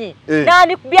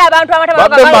 Nani kubya abantu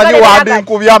amataba wandi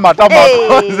nkubya amataba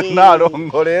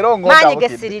Nalongo leero ngota. Manyi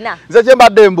gesirina. Nze kye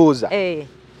mbadde mbuuza.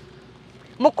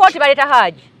 Mu kooti baleta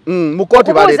Haji. Mu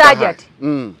kooti baleta Haji.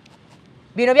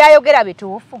 Bino byayogera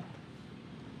bituufu.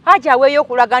 Haji aweeyo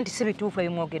okulaga nti si bituufu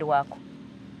ebimwogerwako.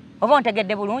 Oba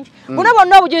ontegedde bulungi. Buno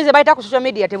bonna obujulizi bayita ku social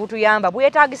media tebutuyamba.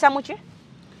 Bwetaagisa muki?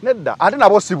 Nedda ate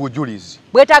nabo si bujulizi.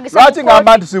 Bwetaagisa lwaki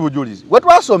ngamba nti si bujulizi. We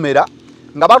twasomera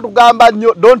nga batugamba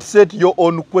nnyo don't set your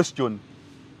own question.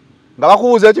 Nga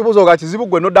bakubuuza ekibuuzo nga kizibu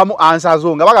gwe noddamu answer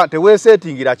zo nga baga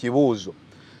teweesetingira kibuuzo.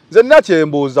 Nze nina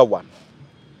kyembuuza wano.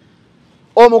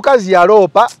 Omukazi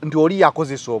yaloopa nti oli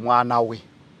yakozesa omwana we.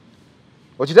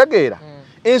 Okitegeera?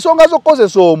 Ensonga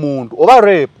z'okukozesa omuntu oba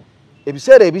rape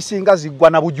ebiseera ebisinga ziggwa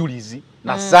na bujulizi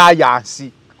na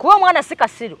sayansi. Kuba omwana si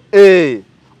kasiru.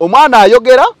 Omwana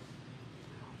ayogera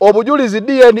obujulizi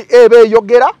DNA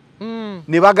eyogera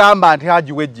ne bagamba nti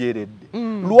Haji wejjeredde.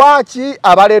 Lwaki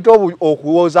abaleeta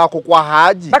okuwozaako kwa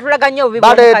Haji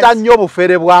baleeta nnyo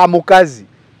bufere bwa mukazi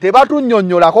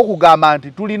tebatunnyonnyolako kugamba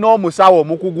nti tulina omusawo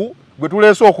omukugu gwe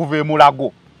tuleese okuva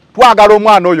emulago twagala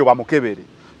omwana oyo bamukebere.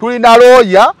 Tulina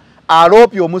looya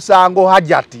aloopye omusango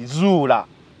Hajjat Zuulah.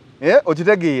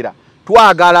 Okitegeera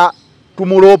twagala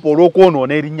tumuloopa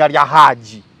olw'okwonoona erinnya lya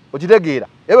Haji. Okitegeera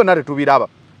ebyo nate tubiraba.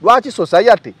 Lwaki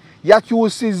society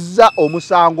yakyusizza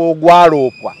omusango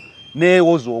ogwaloopwa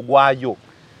neewoza ogwayo?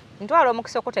 Ntwala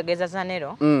omukisa okutegeeza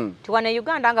Zanero ti wano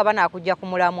Uganda nga banaakujja ku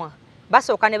mulamwa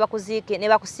basooka ne bakuziike ne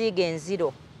bakusiiga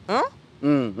enziro.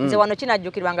 Nze wano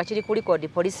kinajjukirwa nga kiri ku likodi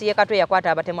poliisi y'e Katwe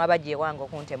yakwata abatemu abajja ewange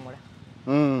okuntemula.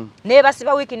 Ne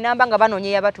basiba wiiki nnamba nga banoonya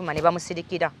yabatuma ne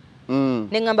bamusirikira.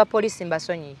 Ne ngamba poliisi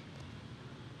mbasonyiye.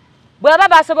 Bwaba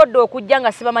basobodde okujja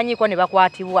nga sibamanyiiko ne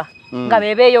bakwatibwa nga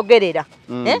beebeeyogerera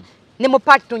ne mu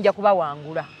paati tunja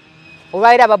kubawangula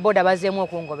olwaira ababoda bazeemu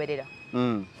okungoberera.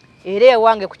 Era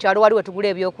ewange ku kyalo waliwo tugula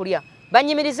ebyokulya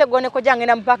banyimirize goneko jange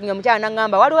na mu parking omukyala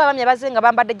n'angamba waliwo abamya bazenga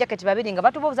bambadde jaketi babiri nga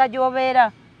batubuuza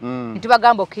gy'obeera.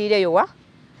 Ntibagamba okkiireyo wa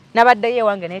nabaddeyo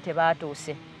ewange naye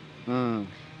tebaatuuse.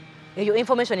 Eyo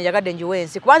information ejagadde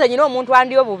njiwensi kubanza nyina omuntu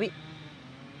andi obubi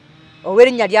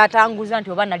olw'erinnya lyatanguza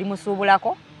nti oba nali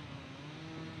musuubulako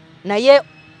naye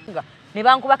ne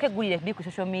bankubako eggulire bbi ku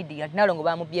social media nti Nalongo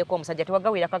bamubyeko omusajja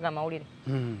tewagawirako amawulire.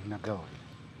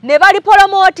 Ne bali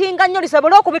promotinga nnyo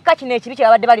lisobole okubikka kino ekibi kye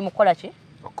babadde bali mukola ki?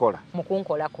 Mu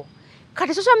kunkolako.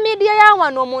 Kati social media ya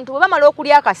wano omuntu bwe bamala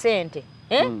okulya akasente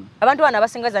abantu bano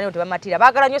abasinga Zanero tebamatira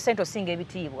baagala nnyo sente osinga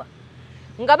ebitiibwa.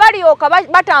 Nga balyoka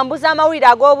batambuza amawulire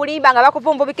ag'obulimba nga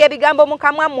bakuvumbubika ebigambo mu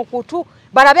kamwa mu kutu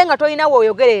balabe nga tolina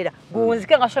weoyogerera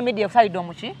gunzike nga social media ekusaalidde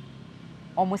omuki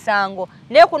omusango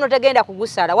naye kuno tegenda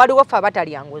kugusala waliwo ffe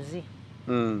abatalya nguzi.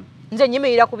 Nze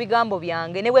nyimirira ku bigambo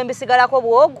byange ne bwe mbisigalako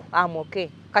bwogu amoke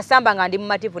kasamba nga ndi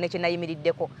mumativu ne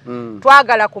kinayimiriddeko.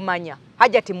 Twagala kumanya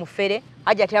Hajjat mufere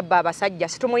Hajjat abba abasajja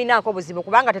situmulinaako buzibu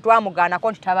kubanga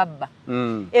tetwamugaanako nti tababba.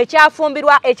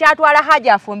 Ekyafumbirwa ekyatwala Haji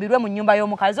afumbirwe mu nnyumba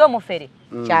y'omukazi omufere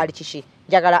kyali kishi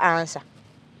njagala ansa.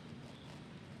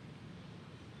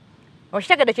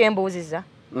 Okitegedde kye mbuuzizza?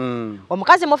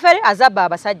 Omukazi mufere azabba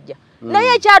abasajja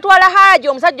naye ekyatwala Haji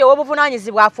omusajja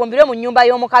ow'obuvunaanyizibwa afumbirwe mu nnyumba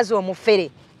y'omukazi omufere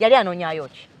yali anoonyaayo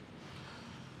ki?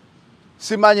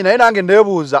 Simanyi naye nange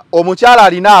ndeebuuza omukyala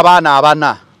alina abaana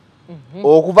abana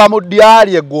okuva mu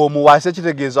dyali eggw'omuwase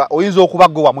kitegeeza oyinza okuba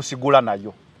gwe wamusigula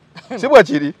nayo. Si bwe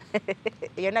kiri?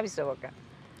 Yonna bisoboka.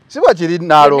 Si bwe kiri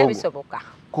Nalongo? Bisoboka.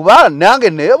 Kuba nange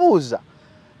neebuuza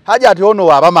Hajjat ono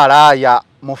waaba malaaya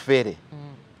mufere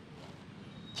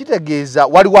kitegeeza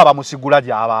waliwo abamusigula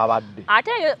gy'aba abadde.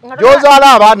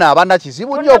 Gy'ozaala abaana abana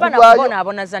kizibu nnyo okuvaayo.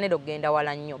 Abona Zanero genda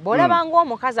wala nnyo. Bw'olabanga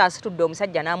omukazi asitudde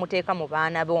omusajja n'amuteeka mu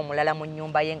baana be omulala mu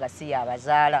nnyumba ye nga si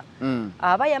yabazaala.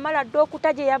 Aba yamala dde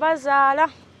okuta gye yabazaala.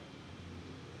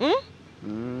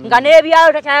 Nga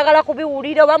n'ebyalo takyayagala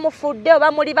kubiwulira oba mufudde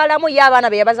oba muli balamu ye abaana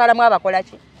be yabazaalamu abakola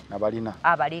ki?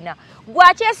 Abalina.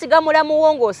 Gwakyesiga mulamu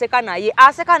wo ng'oseka naye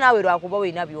aseka naawe lwakuba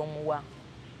olina by'omuwa.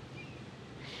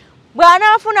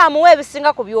 Bw'anaafuna amuwa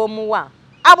ebisinga ku by'omuwa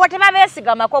abo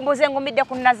tebabeesigamako mbuze ngumidde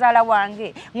ku nazaala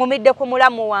wange ngumidde ku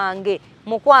mulamu wange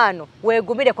mukwano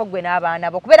weegumireko gwe n'abaana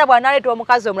bo kubeera bw'anaaleeta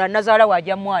omukazi omulala nazaala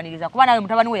wajja mwaniriza kuba nawe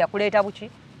mutabani we yakuleeta buki?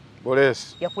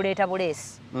 Yakuleeta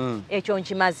buleesi. Ekyo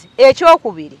nkimazi.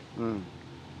 Ekyokubiri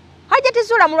Hajjat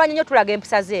Zuulah mulwanyi nnyo tulaga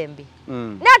empisa zembi.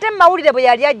 N'ate mu mawulire bwe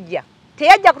yali ajja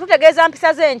teyajja kututegeeza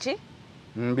mpisa ze nki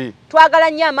mbi twagala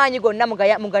nnyo amaanyi gonna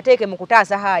mugateeke mu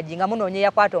kutaasa Hajji nga munoonye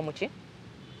yakwata omuki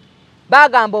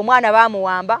bagamba omwana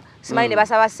bamuwamba simanyi ne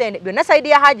basaba ssente byonna sayidi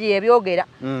ya Hajji yebyogera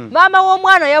maama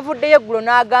w'omwana yavuddeyo eggulo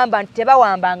n'agamba nti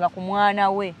tebawambanga ku mwana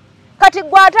we kati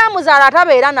gwe ataamuzaala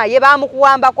atabeera naye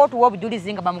bamukuwambako tuwa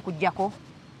obujulizi nga bamukuggyako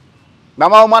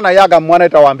maama w'omwana yagamba mwana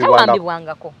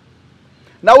tawambibwangako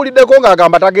nawuliddeko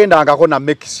ng'agamba tagendangako na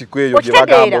Mexico eyo gye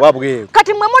bagamba babweru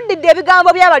kati mwe muddidde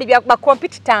ebigambo by'abali ba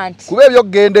competent kuba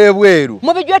ebyokugenda ebweru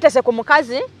mubijwetese ku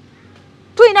mukazi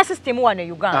tuyina system wano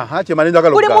e Uganda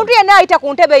buli muntu yenna ayita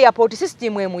ku ntebe airport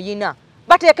system emuyina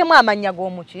bateekemu amannya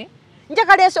g'omuki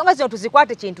njagala ensonga zino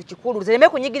tuzikwate kintu kikulu zireme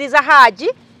kunyigiriza Hajji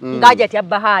ng'ajja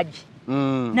tyabba Hajji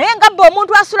naye ngabba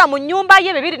omuntu asula mu nnyumba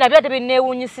ye bibiri nabyo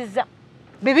tebineewuunyisiza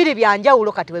bibiri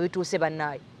byanjawulo kati we bituuse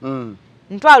bannaayo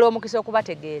ntwala omukisa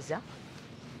okubategeeza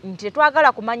nti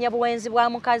tetwagala kumanya buwenzi bwa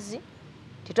mukazi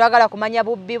tetwagala kumanya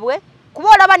bubbi bwe kuba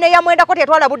olaba neyamwendako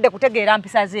tetwala budde kutegeera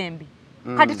mpisa zembi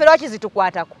kati ffe lwaki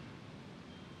zitukwatako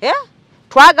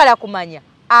twagala kumanya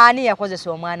ani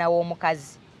yakozesa omwana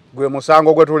w'omukazi gwe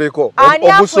musango gwe tuliko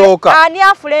ogusooka ani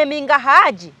afuleminga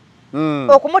Hajji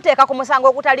okumuteeka ku musango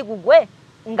ogutali gugwe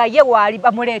nga ye waali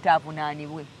bamuleeta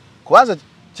avunaanibwe kubanza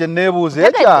kyenneebuuza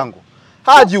ekyangu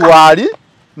Hajji waali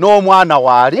n'omwana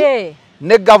waali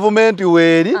ne gavumenti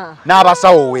weeri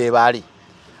n'abasawo weebali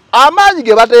amaanyi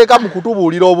ge bateeka mu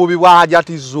kutubuulira obubi bwa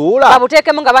Hajjat Zuulah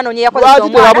babuteekemu nga banoonya yakozesa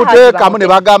omwana babuteekamu ne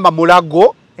bagamba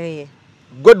mulago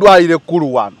gwe ddwaliro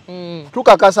ekkulu wano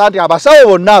tukakasa nti abasawo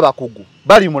bonna abakugu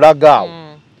bali mulago awo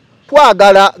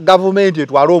twagala gavumenti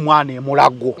etwale omwana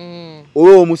emulago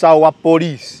oyo omusawo wa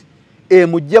poliisi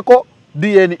emuggyeko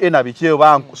DNA na biki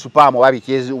oba supaamu oba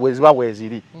biki weziba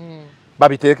bweziri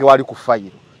babiteeke wali ku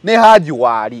fayiro ne Hajji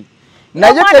waali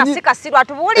naye sikasirwa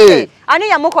tubuulire ani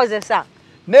yamukozesa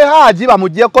ne Hajji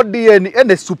bamuggyeko DNA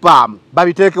ne supaamu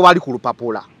babiteeke wali ku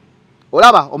lupapula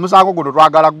olaba omusango guno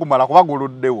twagala gumala kuba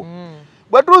guluddewo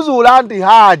bwe tuzuula nti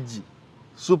Hajji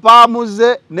supaamu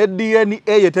ze ne DNA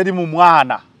ye teri mu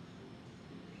mwana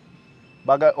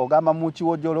ogamba mu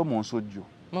kiwojjolo mu nsujju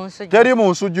teri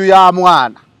mu nsujju ya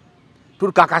mwana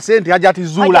tukakase nti Hajjat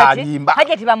Zuulah alimba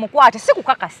Hajjat bamukwate si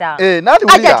kukakasa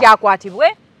Hajjat akwatibwe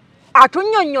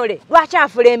atunnyonnyole lwaki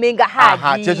afuleminga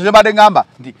Hajji kyekyo kye mbadde ngamba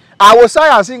nti awo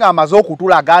sayansi nga amaze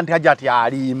okutulaga nti Hajjat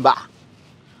alimba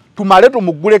tumale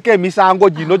tumugguleko emisango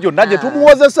gino gyonna gye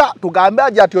tumuwozesa tugambe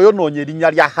Hajjat oyo noonya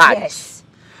erinnya lya Hajji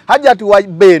Hajjat wa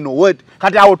beno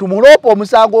kati awo tumuloopa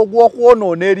omusango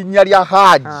ogw'okwonoona erinnya lya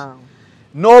Hajji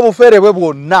n'obufere bwe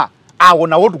bwonna awo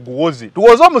nawo tuguwoze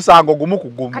omusango gumu ku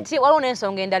gumu kati waliwo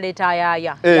n'ensonga endala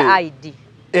etaayaya ya ID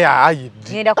ID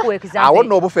ngenda kuwa example awo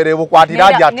n'obufere bukwatira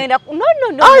Hajjat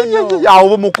no awo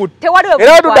bumukutte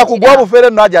era tudda kugwa obufere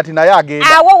no Hajjat naye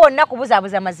agenda awo wonna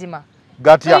kubuzaabuza mazima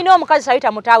gatya tulina omukazi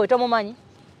Shalita Mutaawe tomumanyi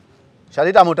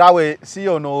Shalita Mutaawe si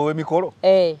ono ow'emikolo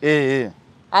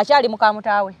akyali muka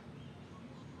Mutaawe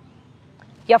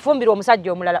yafumbirwa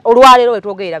omusajja omulala olwaleero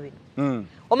wetwogerera bino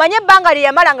omanye ebbanga lye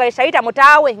yamala nga Shalita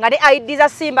Mutaawe nga ne ID za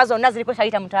Simba zonna ziriko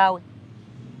Shalita Mutaawe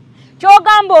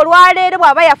kyogamba olwaleero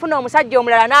bw'aba yafuna omusajja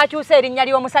omulala n'akyusa erinnya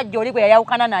ly'omusajja oli gwe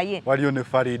yayawukana naye waliyo ne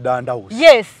Farida Ndawusi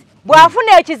yes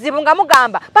bw'afuna ekizibu nga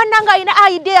mugamba bannange alina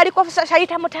ID yaliko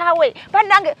Shalita Mutaawe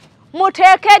bannange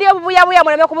muteeke eryobubuyabuya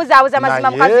muleme kumuzaabuza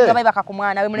mazima mukazi nga bayibaka ku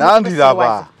mwana we muleme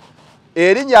kumusiwaza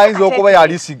erinnya ayinza okuba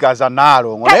yalisigaza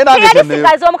Nalongo naye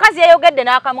yalisigaza omukazi yayogedde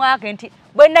n'akamwa ke nti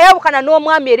bwe nayawukana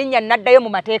n'omwami erinnya naddayo mu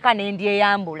mateeka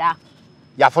n'endyeyambula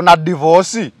yafuna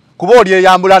divorce kuba oli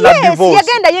eyambula na divorce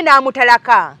yagenda ye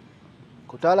n'amutalaka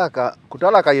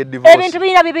kutalaka ye divorce ebintu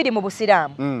birina bibiri mu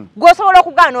busiraamu gw'osobola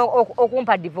okugaana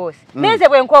okumpa divorce menze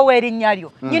bwe nkoowa erinnya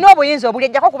lyo nyina obuyinza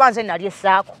obulyejjako kuba nze nali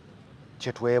essaako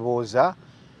kyetwebuuza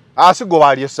asigo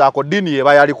bali essaako dini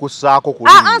yeba yali ku ssaako ku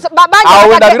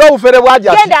awo ndabira obufere bwa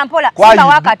Hajjat genda mpola simba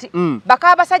wakati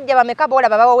baka abasajja bameka boola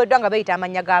babaweddwa nga bayita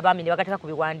amanya g'abaami ne bagateeka ku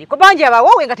biwandiiko bangi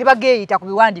abawoowe nga tebageeyita ku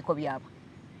biwandiiko byabwe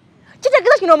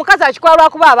kitegeeza kino omukazi akikola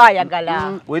lwakuba aba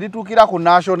ayagala werituukira ku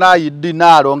national ID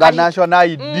Nalongo national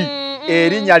ID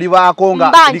erinnya libaako nga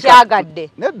mba nkyagadde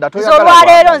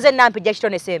olwaleero nze nampijja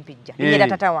Kitone Sempijja nyera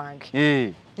tata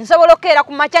wange nsobola okukeera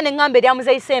ku makya ne ŋŋamba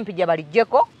eryamuzeyi Sempijja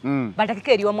balijjeko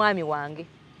batakeko ery'omwami wange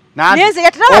nenze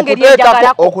yatata wange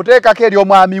eryenjagalako okuteekako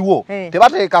ery'omwami wo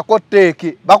tebateekako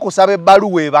tteeke bakusaba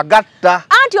ebbaluwa ebagatta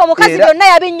anti omukazi byonna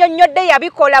yabinnyonnyodde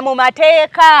yabikola mu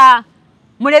mateeka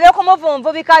mulebe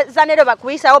kumuvunvubika zanero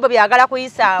bakuyisaawo bwe byagala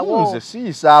kuyisaawo nze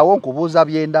siyisaawo nkubuuza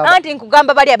byendaba anti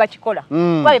nkugamba bali abakikola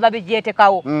babe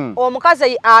babigyetekawo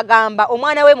omukazi agamba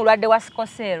omwana we mulwadde wa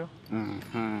sikosero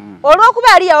olw'okuba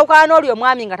yali yawukana n'oli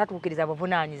omwami nga tatuukiriza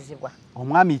buvunaanyizibwa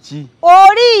omwami ki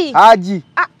oli Hajji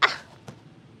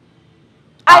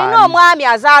Alina omwami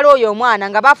azaala oyo omwana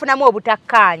nga bafunamu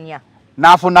obutakkaanya.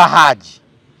 N'afuna Haji.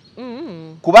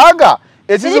 Kubanga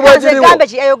ekizibu ekiriwo. Gambe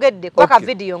kiyayogedde kuba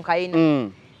video nkayina.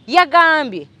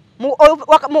 Yagambye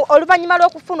oluvannyuma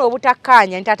lw'okufuna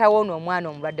obutakkaanya ntaata w'ono omwana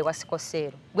omulwadde wa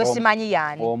sikoseero gwe simanyi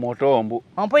yaani. Omutombu.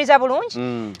 Ompuliriza bulungi?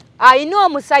 Alina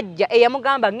omusajja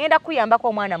eyamugamba ngenda kuyambako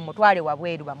omwana mu mutwale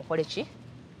wabweru bamukole ki?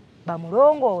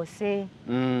 Bamulongoose.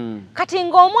 Kati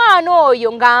ng'omwana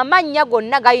oyo ng'amannya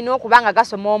gonna galina okuba nga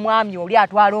gasoma omwami oli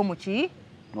atwala omuki?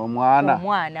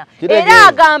 Omwana. Era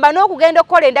agamba n'okugenda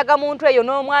okukola endagamuntu eyo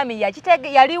n'omwami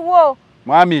yaliwo.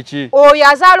 Mwami ki? Oyo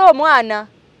azaala omwana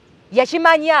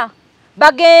yakimanya.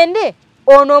 Bagende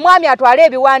ono omwami atwale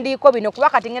ebiwandiiko bino kuba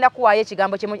kati ngenda kuwaayo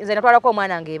ekigambo kye nze natwalako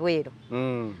omwana ng'ebweru.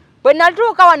 Bwe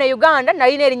natuuka wano e Uganda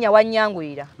nalina erinnya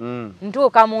Wannyanguyira.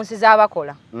 Ntuuka mu nsi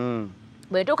z'abakola.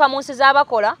 Bwe ntuuka mu nsi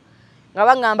z'abakola nga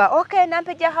bagamba okay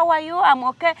Nampejja how are you? I'm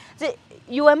okay.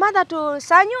 You a mother to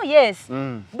Sanyu? Yes.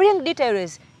 Bring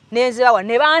details. Nezibawa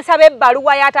ne bansaba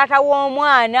ebbaluwa ya taata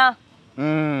w'omwana.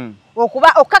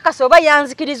 Okuba okakasa oba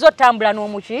yanzikiriza otambula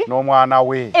n'omuki? N'omwana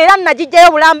we. Era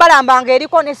nagijjayo bulambalamba nga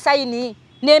eriko ne sayini.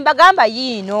 Ne mbagamba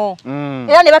yiino.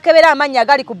 Era ne bakebera amannya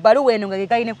agali ku bbaluwa eno nga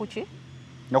galine kuki?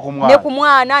 Ne ku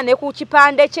mwana ne ku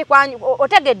kipande kye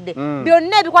otegedde.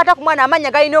 Byonna ebikwata ku mwana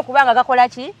amannya galina okuba nga gakola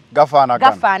ki?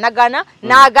 Gafaanagana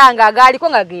n'aganga agaaliko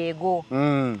nga geego.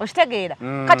 Okitegeera?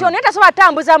 Kati ono tasobola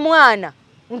tambuza mwana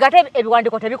nga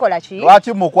ebiwandiiko tebikola ki?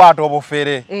 Lwaki mukwata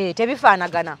obufere?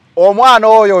 Tebifaanagana. Omwana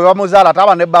oyo bamuzaala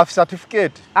taba ne birth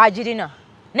certificate? Agirina.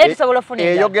 Naye tusobola ofuna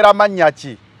eyogera mannya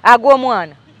ki?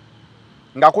 Ag'omwana.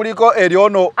 Nga kuliko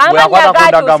eryono bwe akwata ku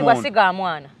ndagamuntu. Si ga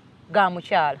mwana, ga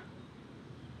mukyala.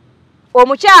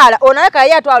 Omukyala onaleka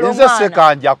yali atwala omwana. Nze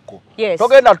sekanjakko.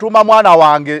 Togenda tuma mwana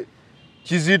wange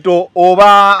Kizito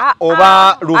oba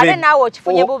Lube. Ale naawe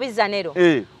okifunye bubi Zanero.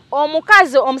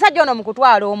 Omukazi omusajja ono mu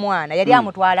kutwala omwana yali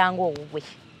amutwala ng'owugwe.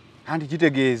 Andi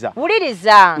kitegeeza.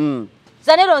 Wuliriza.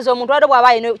 Zanero nze omuntu wadde bw'aba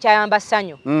alina kyayamba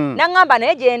Sanyu. N'aŋŋamba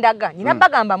naye gye ndaga nina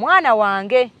bagamba mwana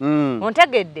wange.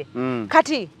 Ontegedde.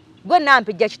 Kati gwe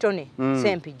Nampejja Kitone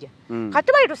Sempijja.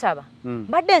 Kati bali tusaba.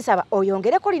 Mbadde nsaba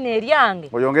oyongereko lino eryange.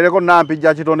 Oyongereko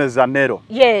Nampejja Kitone Zanero.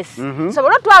 Yes.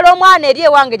 Sobola otwala omwana eri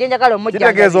ewange gye njagala omujja.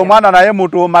 Kitegeeza omwana naye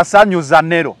mutuuma Sanyu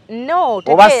Zanero. No,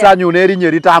 oba Sanyu n'erinnya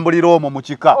eritambulira omwo mu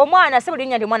kika. Omwana si buli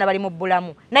linnya nti omwana bali mu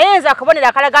bbulamu. Naye nze akabonero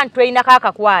akalaga nti tweyina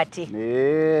kaakakwati.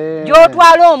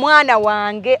 Gy'otwala omwana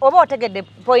wange oba otegedde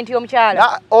point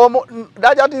y'omukyala.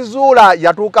 Hajjat Zuulah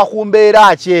yatuuka ku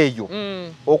mbeera ki eyo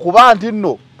okuba nti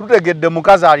nno tutegedde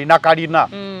mukazi alina kalina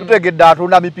tutegedde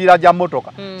atunda mipiira gya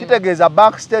mmotoka kitegeeza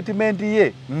bank statement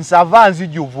ye nsava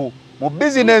nzijuvu mu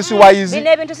business wise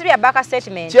bino ebintu si bya bank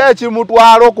statement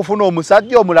kyekimutwala okufuna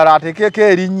omusajja omulala ateekeko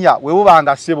erinnya we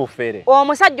bubanga si bufere.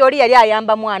 Omusajja oli yali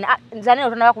ayamba mwana Zanero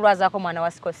tonaba kulwazaako mwana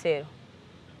wa sikoseero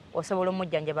osobola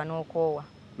omujjanjaba n'okoowa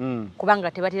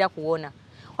kubanga tebatera kuwona.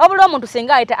 Wabula omuntu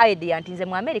singa ayita idea nti nze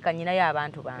mu America nyinayo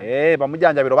abantu bange.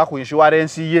 Bamujanjabira oba ku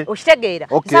insurance ye. Okitegeera.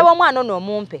 Nsaba omwana ono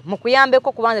omumpe mu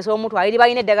kuyambeko kubanze so omuntu aliri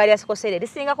balina eddagala lya sikoseero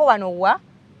lisingako wano wa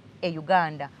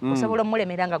Uganda. Osobola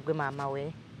omulemera nga gwe maama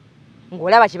we.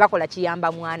 Ng'olaba kibakola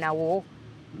kiyamba mwana wo.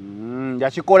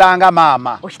 Yakikolanga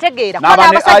maama. Okitegeera. Kuna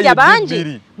abasajja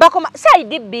bangi. Bakoma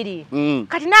side bbiri.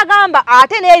 Kati n'agamba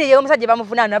ate n'eri omusajja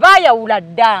bamuvunaana baayawula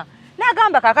dda.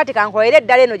 N'agamba kakati kankolera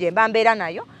eddala eno gye mba mbeera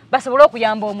nayo. Basobola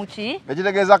okuyamba omuki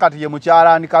ekitegeeza kati ye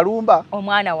mukyala ni Kalumba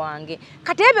omwana wange.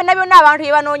 Kati ebyo byonna abantu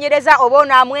bye banoonyereza oba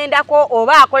onaamwendako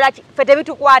oba akola ffe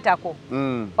tebitukwatako.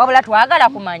 Wabula twagala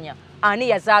kumanya ani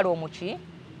yazaala omuki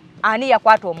ani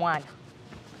yakwata omwana.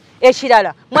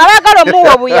 Ekirala mwabagala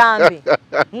omuwa obuyambi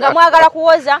nga mwagala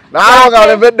kuwoza naawe nga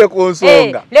olembedde ku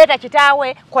nsonga leeta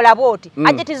kitaawe kola bwoti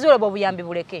Hajjat Zuulah obuyambi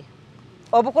buleke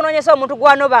obukunoonyesa omuntu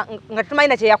gwanoba nga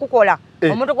tumanyi kye yakukola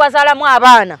omuntu gwazaalamu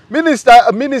abaana.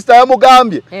 Minisita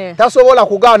yamugambye tasobola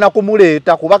kugaana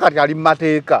kumuleeta kuba kati ali mu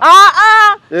mateeka.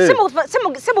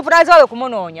 Si buvunaanyizibwa we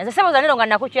kumunoonya nze sebo Zanero nga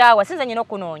nakukyawa sinze nyina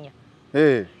okunoonya.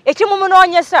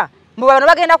 Ekimumunoonyesa mbu bano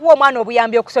bagenda kuwa omwana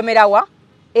obuyambi okusomerawa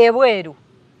ebweru.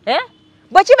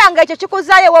 Bwe kibanga ekyo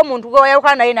kikuzaayo omuntu gwe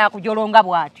wayalukana naye n'akujolonga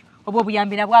bw'atyo obwo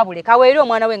obuyambi nabwabuleka aweere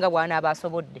omwana we nga bw'anaaba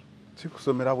asobodde.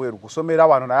 Sikusomera bweru kusomera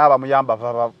wano naye abamuyamba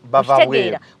bava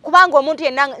bweru. Kubanga omuntu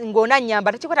yenna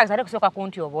ng'onannyamba tekikwetaagisa ate kusooka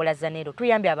kuntyobola Zanero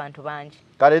tuyambye abantu bangi.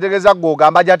 Kale etegeeza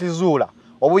gw'ogamba Hajjat Zuulah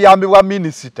obuyambi bwa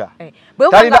minisita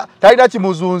talina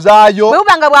kimuzunzaayo. Bwe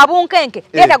bubanga bwa bunkenke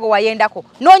genda gwe wayendako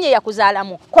noonya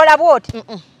yakuzaalamu kola bw'oti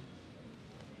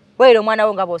bwera omwana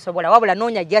wo nga bw'osobola wabula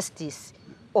noonya justice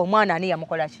omwana ani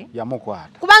yamukola ki?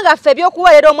 Yamukwata. Kubanga ffe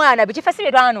ebyokuweerera omwana bikifa si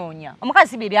bye twanoonya omukazi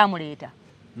si bye byamuleeta.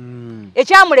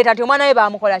 Ekyamuleeta nti omwana we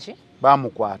baamukola ki?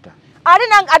 Baamukwata.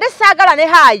 ate saagala ne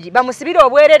Haji bamusibire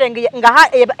obwerere nga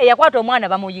eyakwata omwana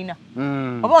bamuyina.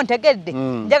 Oba ontegedde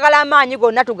njagala amaanyi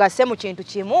gonna tugasse mu kintu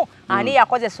kimu ani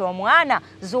yakozesa omwana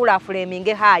Zuulah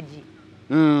afulaminge Haji.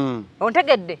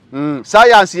 Ontegedde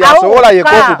science yasobola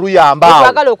yeko okutuyamba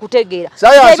twagala okutegeera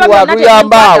science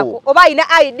watuyamba oba ina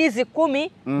IDs 10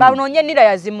 banonye nira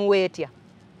yazimuwetya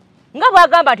nga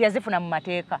bwagamba ati yazifuna mu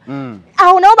mateeka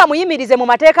aho nabo bamuyimirize mu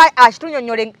mateeka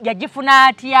ashitunyonyole yagifuna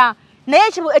atya naye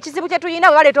ekizibu kye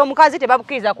tuyina baleeta omukazi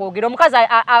tebabukiriza kwogera omukazi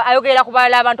ayogerera ku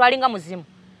balala abantu alinga muzimu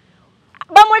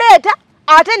bamuleeta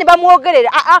ate ne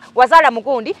bamuwogerera wazaala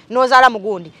mugundi nozaala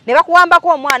mugundi ne bakuwambako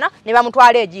omwana ne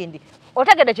bamutwala egindi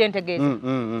otegedde kyentegeeza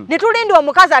nitulinde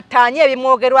omukazi attanye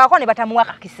ebimwogerwako ne batamuwa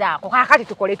kakisaako kakati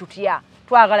tukole tutya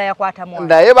twagala yakwata mwana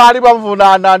naye baali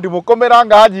bamuvunaana ndi mukomera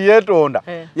nga Haji yeetonda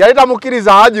yali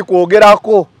tamukiriza Haji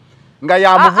kwogerako nga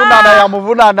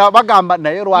yamuvunaana bagamba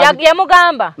naye lwaki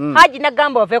yamugamba Haji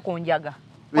nagamba ove ku njaga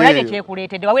olabye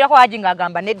kyekuleetedde wawulako Haji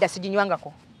ng'agamba nedda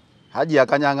siginywangako Haji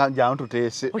yakanyanga njano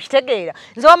tuteese ukitegeera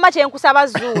nze wamma kyenkusaba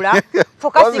Zuulah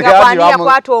fokasinga kwani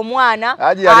yakwata omwana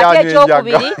ate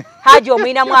ekyokubiri Haji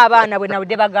omuyinamu abaana bwe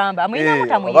nabudde bagamba amuyinamu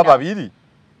tamuyina babiri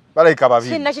balaika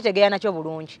babiri sinna kitegeera nakyo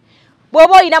bulungi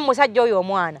bw'oba oyina musajja oyo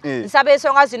omwana nsaba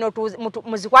ensonga zino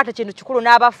muzikwate kintu kikulu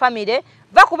n'abafamire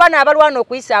bakuba n'abalwana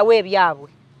okuyisaawo ebyabwe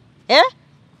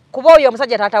kuba oyo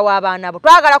omusajja taata w'abaana bo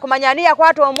twagala kumanya ani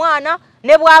yakwata omwana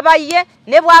ne bw'abaye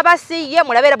ne bw'abasiiye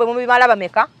mulabeera bwe mubimala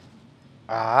bameka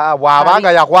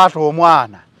bw'abanga yakwata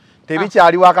omwana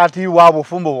tebikyali wakati wa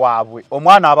bufumbo bwabwe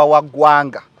omwana aba wa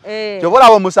ggwanga kyobola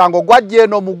omusango gwajja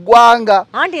eno mu ggwanga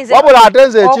wabula ate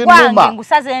nze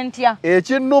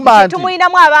ekinnuma nti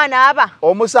tumuyinamu abaana aba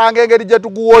omusango engeri gye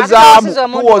tuguwozaamu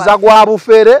tuwoza gwa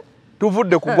bufere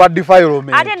tuvudde ku gwa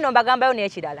defilement ate nno mbagambayo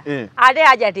n'ekirala ate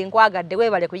Hajjat nkwagadde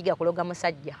weebale kuyiga kuloga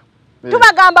musajja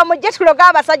tubagamba mujje tuloga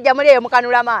abasajja muri eyo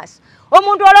mukanula maaso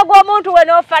omuntu ologa omuntu we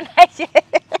n'ofa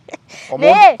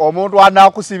naye omuntu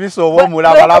anakusibisa oba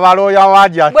omulabala looya wa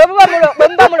Hajjat bwe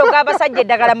muba muloga abasajja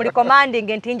eddagala muri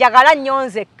commanding nti njagala nnyo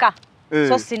nzekka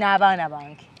so sina abaana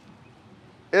bange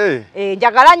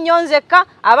njagala nnyo nzekka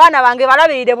abaana bange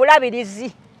balabirire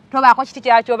bulabirizi tobaako kiti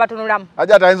kyakyo batunulamu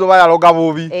Hajjat ayinza oba yaloga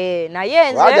bubi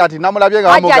naye nze Hajjat namulabye nga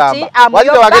bamugamba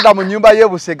wajja bagenda mu nnyumba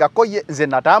y'Ebusega ko nze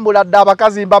natambula dda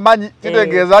abakazi mbamanyi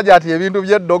kitegeeza Hajjat ebintu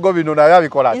by'eddogo bino naye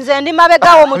abikola nze ndi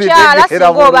mabegawo omukyala singa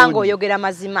oba ng'oyogera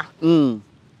mazima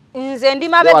nze ndi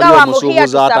mabegawo amukiya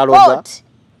support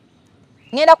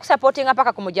ngenda kusupportinga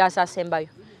paka ku mujaasa asembayo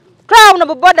twawuno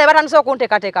buboda batandise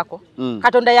okunteekateekako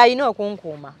Katonda yayina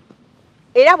okunkuuma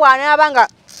era bw'anaabanga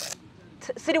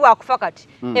siri wakufa kati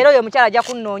era oyo omukyala ajja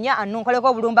kunnoonya annunkoleko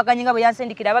obulumbaganyi nga bwe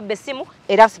yansindikira ababba essimu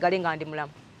era asigale nga ndi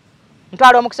mulamu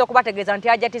ntwala omukisa okubategeeza nti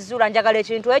Hajjat Zuulah njagala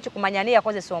ekintu ekyo kumanya ani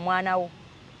yakozesa omwana wo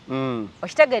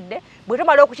okitegedde bwe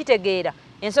tumala okukitegeera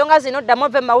ensonga zino ddamu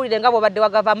ove mu mawulire nga bw'obadde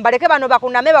wagava mbaleke bano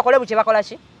bakuname bakole buli kye bakola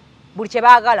ki buli kye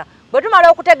baagala bwe tumala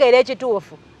okutegeera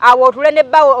ekituufu awo otule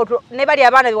ne bali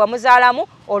abaana be wamuzaalamu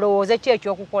olowooze ki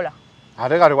ekyokukola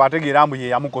ate kati wategeera mbu ye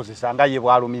yamukozesa nga ye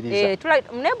bwalumiriza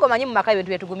naye gomanyi mu maka ebintu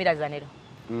byetugumiraza nero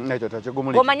ekyo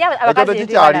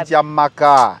tekikyali kya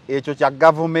maka ekyo kya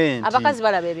gavumenti abakazi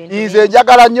balaba ebintu nze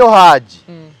njagala nnyo Haji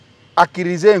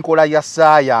akkirize enkola ya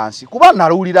sayansi kuba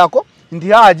nalulirako nti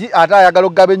Haji ate ayagala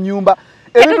okugaba ennyumba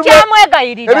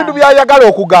ebintu byayagala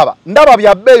okugaba ndaba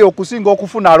bya bbeeyi okusinga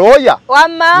okufuna looya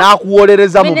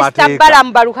n'akuwolereza mu mateeka Minisita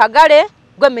Balamu Balukagale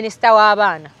gwe minisita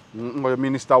w'abaana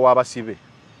minisita w'abasibe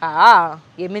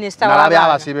ye minisita w'abaana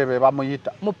abasibe be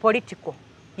bamuyita mu politiko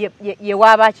ye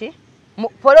wabaki mu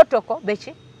protocol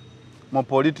beki mu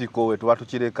politiko we tuba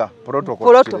tukireka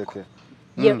protocol tukireke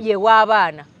ye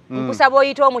w'abaana nkusaba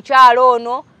oyita omukyalo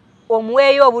ono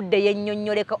omuweeyo obudde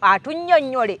yennyonnyoleko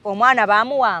atunnyonnyole omwana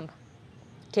baamuwamba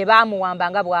tebaamuwamba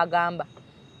nga bwagamba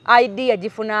ID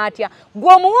yagifuna atya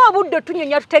gwe omuwa obudde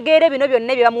otunyonnya tutegeere bino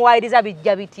byonna bye bamuwaayiriza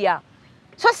bijja bitya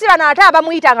so sira ate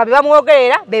abamuyitanga be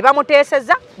bamuwogerera be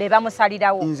bamuteeseza be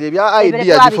bamusalirawo nze ebya ID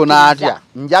yagifuna atya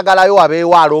njagalayo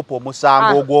abeewo aloopa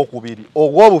omusango ogwokubiri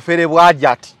ogw'obufere bwa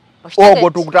Hajjat ogwo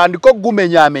tukutandika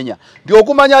okugumenyaamenya nti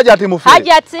okumanya Hajjat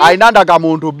mufere ayina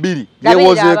ndagamuntu bbiri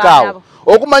yewozeekaawo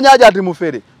okumanya Hajjat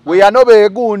mufere we yanoba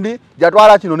egundi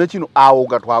jatwala kino ne kino awo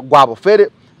gwa bufere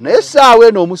naye essaawa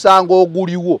eno omusango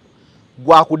oguliwo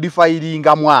gwa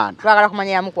kudifayiringa mwana twagala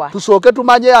kumanya yamukwata tusooke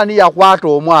tumanye ani yakwata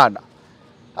omwana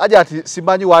Hajjat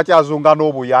simanyi wakyazunga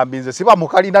n'obuyambi nze siba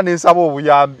mukalina n'ensaba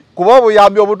obuyambi kuba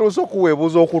obuyambi obutuuse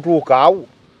okuweebuza okutuuka awo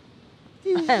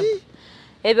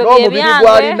n'omubiri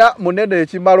gwalina munene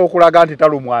ekimala okulaga nti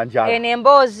talumwanjala eno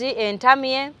emboozi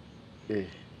entamye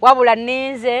wabula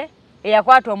ninze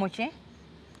eyakwata omuki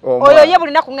oyo ye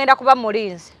bulina kugenda kuba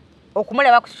mulinzi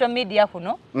okumulaba ku social media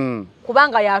kuno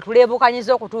kubanga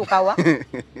yatulebukanyiza okutuukawa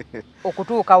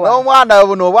n'omwana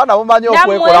buno obwana bumanyi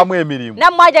okwekolamu emirimu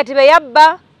nammwe Hajjat be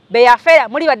yabba be yafera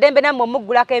muli baddembe nammwe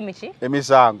muggulako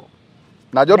emisango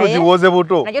najo tugiwoze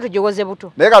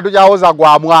buto naye ka tujawoza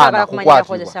gwa mwana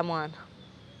kukwatibwa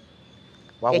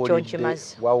ekyo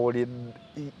nkimazi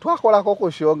twakolako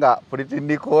ku show nga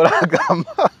Nikola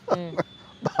agamba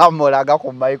bamulaga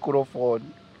ku microphone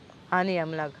ani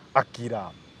yamulaga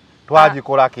Akira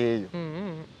twagikolako eyo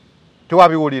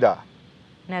tewabiwulira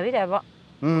nabiraba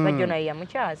bajjo naye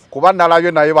yamukyaza kuba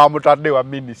nalabyo naye bamutadde wa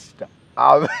minisita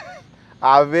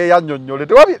ave yannyonnyole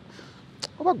tewabi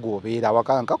oba gobeera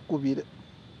wakanka kubire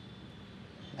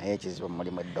naye ekizibu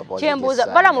mulimu eddoboozi kyembuuza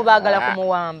balamu baagala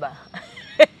kumuwamba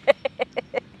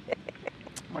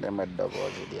mulimu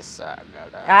eddoboozi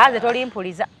lyesaagala nze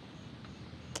tolimpuliza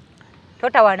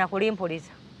totawaana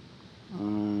kulimpuliza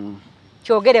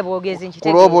kyogere bwogezi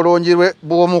nkitegeera kuba obulungi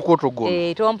bw'omukutu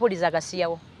guno tompuliza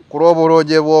gasiyawo kuba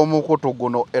obulungi bw'omukutu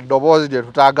guno eddoboozi lye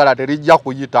tutaagala terijja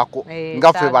kuyitako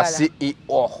nga ffe ba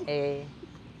CEO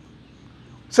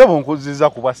sebo nkuzizza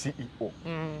kuba CEO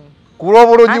kuba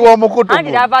obulungi bw'omukutu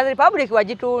guno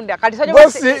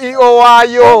CEO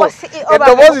waayo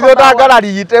eddoboozi lyotaagala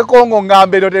liyiteko ngo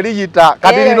ng'ambe lyo teriyita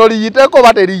kati lino liyiteko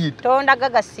oba teriyita tondaga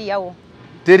gasiyawo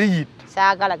teriyita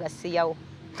saagala gasiyawo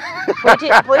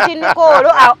Pweti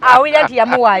Nikolo awira nti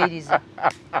yamuwayiriza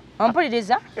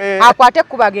ompuliriza akwate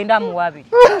ekkuba agenda amuwabiri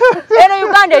eno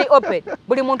Uganda eri open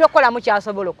buli muntu okola mu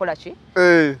kyasobola okukola ki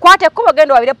kwate ekkuba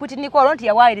genda wabire Pweti Nikolo nti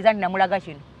yawayiriza nti namulaga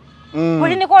kino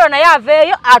Pweti Nikolo naye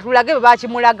aveeyo atulage bwe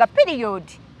bakimulaga period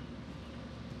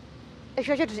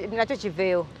ekyo nakyo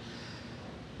kiveeyo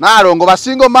Nalongo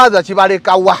basingo maza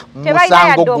kibaleka wa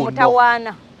musango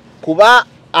guno kuba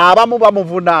abamu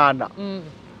bamuvunaana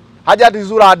Hajjat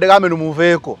Zuulah adegambe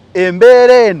numuveeko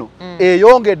embeera eno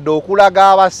eyongedde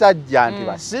okulaga abasajja nti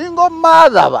basingo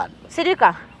maza bano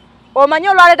sirika omanyi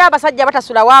olwaleeta abasajja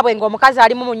batasula waabwe ng'omukazi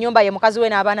alimu mu nnyumba ye mukazi we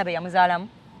n'abaana be yamuzaalamu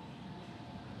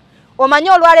omanyi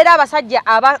olwaleeta abasajja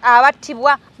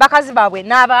abattibwa bakazi baabwe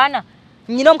n'abaana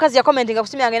nnyina omukazi yakomentinga ku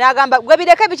simu yange n'agamba gwe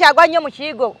bireke bikyagwa nnyo mu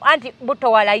kiyigo anti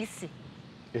Butto wa layisi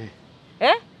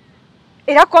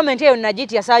era komenti eyo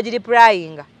nagiti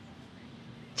yasaagiripurayinga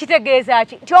kitegeeza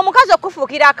ki nti omukazi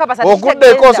okufuukira akabasa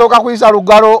okuddeeko osooka kuyisa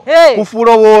lugalo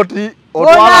kufuula obooti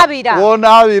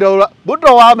wonaabira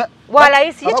Butto wa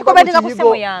layisi yekikomentinga ku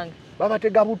simu yange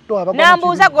babatega Butto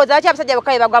nambuuza goza ki abasajja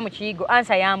bakaye bagwa mu kiyigo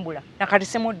ansa yambula nakati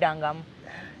simuddangamu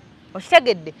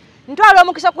okitegedde ntwala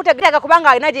omukisa okutegeera kubanga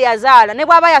alina gye yazaala ne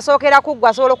bw'aba yasookera kuggwa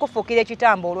asobola okufuukira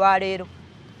ekitambo olwaleero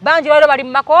bangi leero bali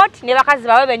mu makooti ne bakazi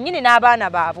baabwe bennyini n'abaana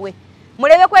baabwe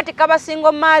mulebe kwetikka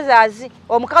basingo mazaazi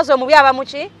omukazi omubi aba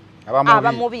muki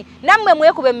aba mubi nammwe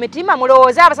mwekube emitima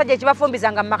mulowooze abasajja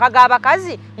ekibafumbizanga mu maka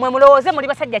g'abakazi mwe mulowooze muli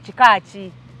basajja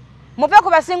kikaaki muve ku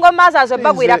basingo mazaazi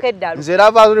obagwirako eddalu nze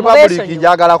lava republic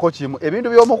njagalako kimu ebintu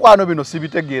by'omukwano bino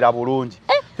sibitegeera bulungi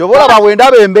kyoboolaba bwe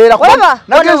ndaba embeera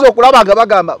nagenza okulaba nga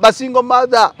bagamba basingo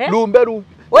maza lumbe lumbe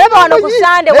weba wano ku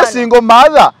Sande wano singo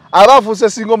maza abafuuse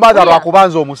singo maza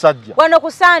lwakubanza omusajja wano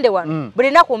ku Sande wano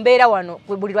buli naku mbeera wano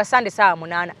buli lwa Sande saa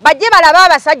 8 bajje balaba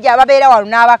abasajja ababeera wano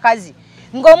n'abakazi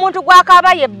ng'omuntu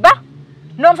gwakaba yebba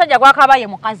n'omusajja gwakaba ye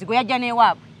mukazi gwe yajja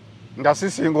n'ewaabwe nga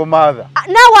si singo maza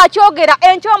naawe akyogera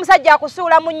enkyo omusajja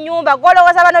akusuula mu nnyumba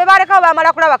golowooza bano be balekawo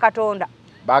baamala kulaba Katonda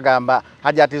bagamba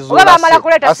Hajjat Zuulah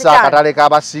asa akataleka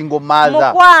abasingo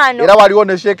maza era waliwo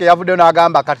ne Sheikh yavuddeyo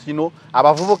n'agamba katino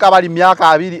abavubuka bali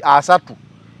myaka 2-3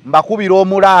 mbakubira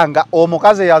omulanga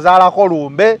omukazi yazaalako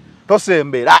lumbe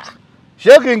tosembera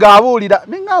Sheikh ng'abuulira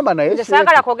ningamba naye Sheikh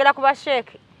saagala kwogera ku ba Sheikh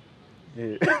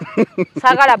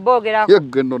saagala boogera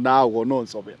yegendo naawe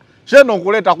ononsobera Sheikh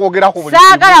nonkuleeta kwogera ku buli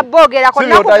saagala boogera ko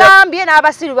nakugambye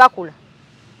n'abasiru bakula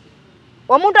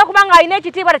omuntu okubanga alina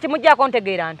ekitiibwa tekimuggyako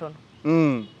ntegeera ntono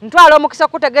ntwala omukisa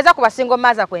kutegeeza ku basingo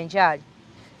maza kwenkyali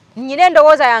nnyina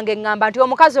endowooza yange ngamba nti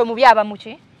omukazi omubi aba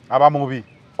muki aba mubi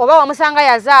oba wamusanga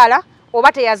yazaala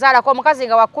oba teyazaalako omukazi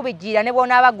nga wakubijjiira ne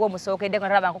bw'onaabagwa omusookedde nga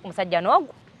talabanga ku musajja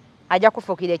n'ogwo ajja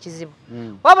kufuukira ekizibu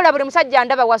wabula buli musajja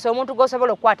ndaba wasa omuntu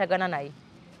gw'osobola okukwatagana naye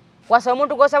wasa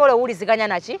omuntu gw'osobola owuliziganya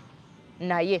naki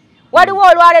naye waliwo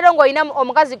olwaleero ng'olina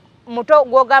omukazi muto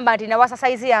gw'ogamba nti nawasa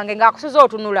sayizi yange ng'akusuza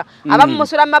otunula abamu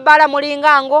musula mu mabaala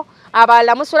mulinga ngo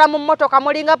abalala musula mu mmotoka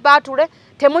mulinga baatule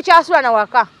temukyasula na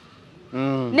waka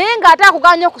naye ng'ate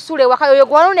akuganya okusula ewaka yoyo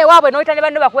gwano newaabwe n'oyita ne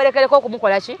banno bakuwerekereko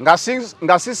okumukola ki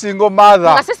nga si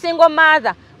singo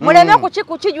maza muleme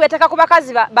kukijweteka ku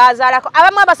bakazi bazaalako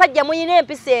abamu abasajja muyina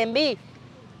empisa embi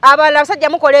abalala abasajja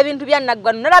mukola ebintu bya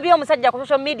naggwano nalabye omusajja ku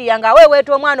social media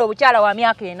ng'aweeweeta omwana obukyala wa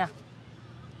myaka 4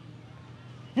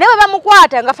 Newe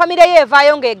bamukwata nga family ye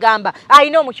evaayo ng'egamba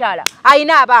ayina omukyala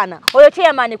ayina abaana oyo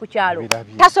chairman ku kyalo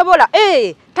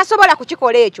tasobola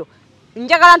kukikola ekyo.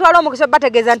 Njagala ntwala omukisa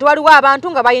bategeeza nti waliwo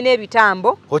abantu nga bayina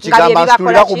ebitambo nga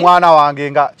byebibakola ku mwana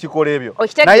wange nga kikola ebyo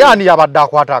naye ani yabadde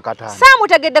akwata akataano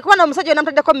saamutegedde kuba n'omusajja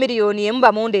onamutaddeko miliyoni emu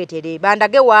bamundeetere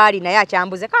bandage waali naye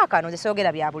akyambuze kaakano nze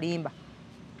soogera bya bulimba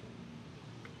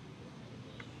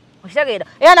okitegeera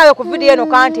era nawe ku vidiyo eno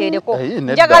kanteereko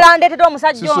njagala ndeetedde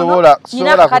omusajja ono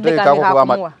nyina akakadde kange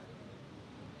kakumuwa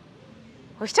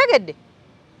okitegedde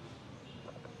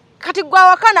kati gwa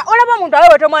wakana olaba omuntu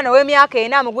aweweta omwana w'emyaka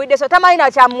 4 amugwidde so tamanyi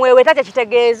nakyamuweeweta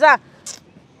kyekitegeeza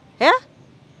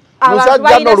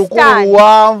musajja no lukulu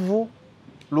luwanvu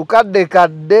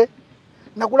lukaddekadde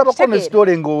nakulabako ne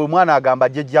story ng'omwana agamba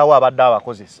jjejjaawo abadde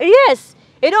abakozesa yes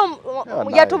era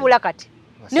yatubula kati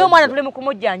niyo omwana tuli mu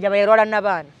kumujjanjaba yerwala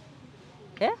n'abaana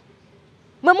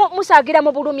mwe musaagira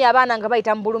mu bulumi abaana nga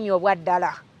bayita mu bulumi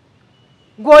obwaddala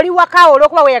gw'oli waka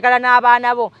olw'okuba weyagala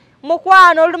n'abaana bo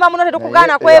mukwano oluluma muno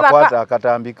tetukugana kwebaka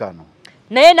akatambi kano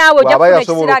naye naawe ojja kufuna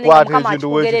ekisiraani nga mukama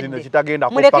akikugeredde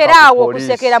mulekeraawo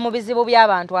okusekera mu bizibu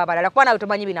by'abantu abalala kuba nawe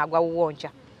tomanyi binagwa wuwonca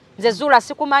nze Zuulah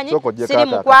sikumanyi siri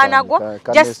mukwanagwo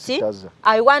just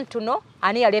I want to know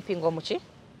ani yalepinga omuki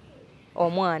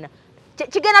omwana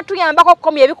kigenda tuyambako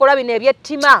okukomya ebikolwa bino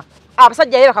ebyettima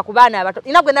abasajja bebaka ku baana abato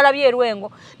ina gwe nalabye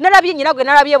erwengo nalabye nyina gwe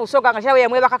nalabye busoga nga kyawe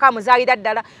yamwebaka kamuzaalira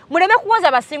ddala muleme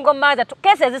kuwoza basingo maaza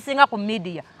kese ezisinga ku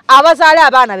media abazaala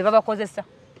abaana be babakozesa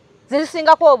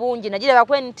zisingako obungi nagira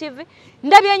bakwen TV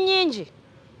ndabye nyingi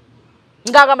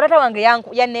ngagamba tata wange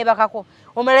yanneebakako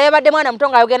omulala yabadde mwana muto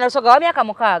nga ayogera lusoga wa myaka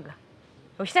 6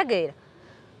 okitegeera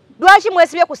lwaki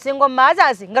mwesibye ku singo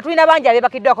maazazi nga tulina bangi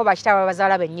abebakiddwako bakitaaba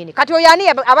abazaala bennyini kati oyo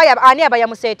ani abaya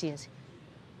mu settings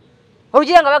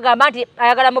olugira nga bagamba nti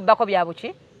ayagala mubbako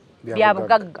byabuki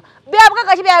byabugagga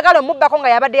ki byayagala omubbako nga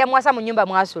yabadde yamwasa mu nnyumba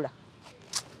mwasula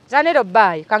zanero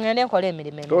bbayi kangende nkola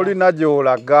emirimu tolina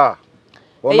gy'olaga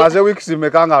omaze weeks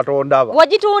meka nga atondaba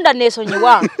wagitunda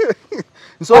neesonyiwa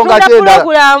nsonga kyenda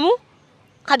programu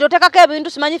kati otekako ebintu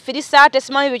simanyi firisaate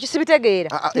simanyi biki sibitegeera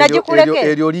nagikuleke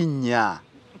eryo linnya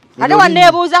ate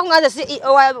wanneebuuzako nga nze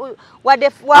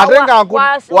ate nga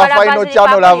wa Final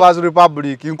Channel Lovers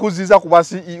Republic nkuziza kuba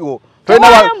CEO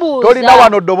tolina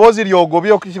wano ddoboozi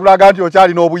lyogobye okulaga nti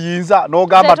okyalina obuyinza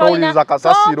n'ogamba towuliriza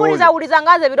kasasiro uliza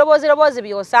ngaze ebiroboozi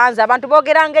byosanze abantu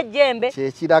boogera ng'ejjembe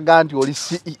kyekiraga nti oli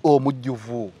CEO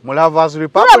mujjuvu mu Lovers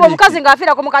Republic tulaba omukazi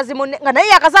ng'afiira ku mukazi munne nga naye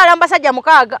yakazaala mu basajja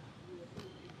 6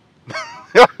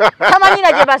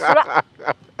 tamanyina gye basula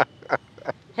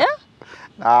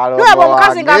tulaba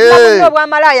omukazi ng'afiira mu nnyo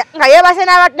obwamalaaya nga yeebase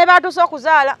ne batuuse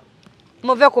okuzaala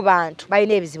muve ku bantu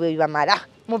balina ebizibu ebibamala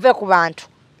muve ku bantu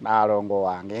Nalongo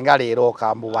wange nga leero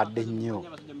okambuwadde nnyo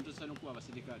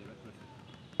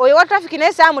oyo wa traffic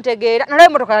naye saamutegeera nalaba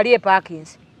emmotoka yali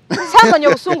eparkings saamanya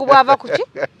obusungu bwava kuki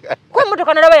kuba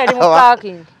emmotoka nalaba yali mu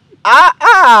parking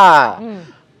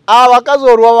abakazi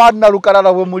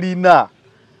olwabannalukalala bwe mulina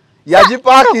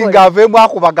yagiparkinga aveemu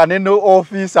akubagane ne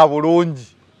ofiisa bulungi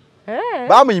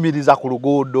bamuyimiriza ku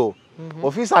luguudo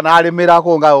ofiisa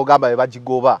n'alemerako nga ogamba be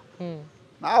bagigoba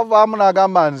n'avaamu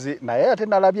n'agamba nze naye ate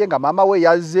nalabye nga maama we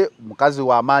yazze mukazi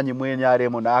w'amaanyi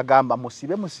mwenyalemu n'agamba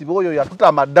musibe oyo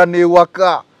yatutama dda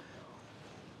n'ewaka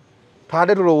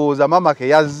twade tulowooza maama ke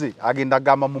yazze agenda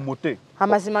agamba mu mute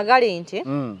amazima gali nti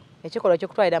ekikolwa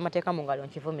ky'okutwalira amateeka mu ngalo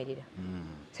nkivumirira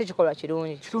si kikolwa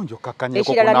kirungi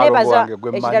okkakkanyeko ku Nalongo wange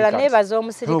ekirala neebaza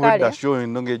omusirikale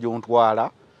ng'egyontwala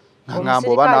ngamba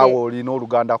oba naawe olina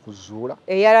oluganda ku Zuulah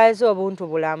eyalaze obuntu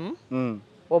bulamu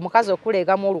omukazi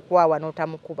okuleegamu olukwawa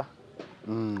n'otamukuba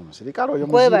omusirikale oyo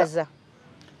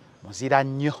muzira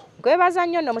nnyo nkwebaza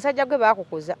nnyo nno omusajja gwe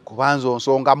baakukuza kubanza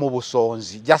onsonga mu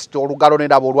busonzi just olugalo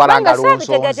nedaba olwalanga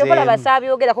lonsonzeemu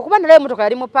basaabyogera kuba nalayo emmotoka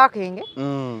yali mu parking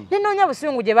nenoonya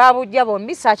busungu gye baabujja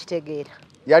bombi saakitegeera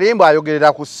yali mbu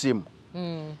ayogerera ku ssimu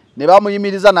ne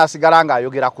bamuyimiriza n'asigala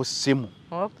ng'ayogera ku ssimu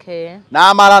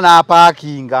n'amala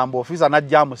n'apaakinga mbu ofiisa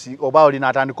n'ajja oba oli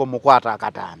n'atandika omukwata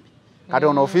akatambi kati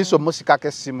ono ofiisa omusikako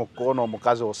essimu koona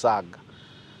omukazi osaaga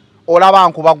olaba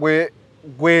nkuba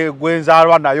gwe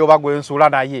nzaalwa naye oba gwe nsuula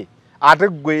naye ate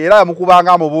gwe era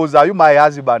yamukubanga amubuuza you my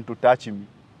husband to touch me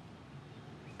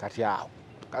kati awo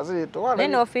naye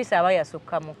n'ofiisa aba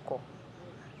yasukkamukko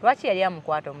lwaki yali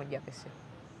amukwata omujjako essimu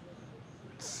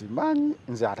simanyi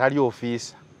nze atali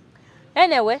ofiisa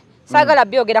anyway saagala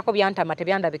byogerako byantama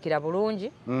tebyandabikira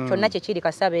bulungi kyonna kyekiri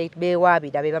kasa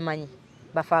beewaabira be bamanyi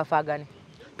bafaafaagane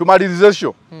tumalirize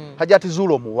kyo Hajjat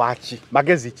Zuulah omuwaaki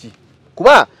magezi ki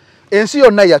kuba ensi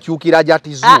yonna yakyukira Hajjat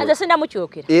Zuulah nze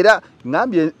sinnamukyukira era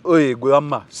ngambye gwe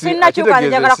wamma sinnakyuka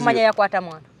njagala kumanya yakwata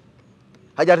mwana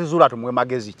Hajjat Zuulah tumwe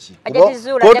magezi ki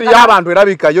koti y'abantu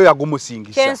erabika yo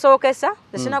yagumusingisa kyensookesa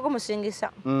tesinagumussingisa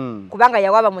kubanga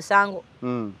yawaba musango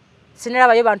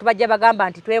sinalabayo bantu bajja bagamba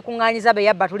nti twekuŋŋaanyiza be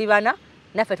yabba tuli bana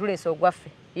naffe tuleese ogwaffe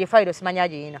ye fayiro simanya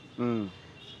giyina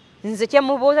nze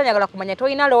kyemubuuza njagala kumanya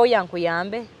toyina looya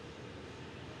nkuyambe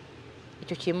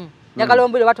ekyo kimu njagala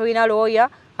ombwire oba toyina looya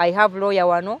I have lawyer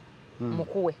wano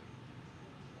mukuwe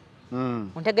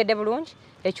ontegedde bulungi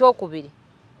ekyokubiri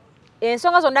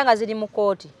ensonga zonna nga ziri mu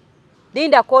kooti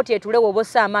linda kooti etulewo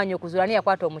obossa amaanyi okuzuula ni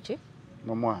yakwata omuki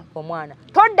omwana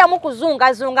toddamu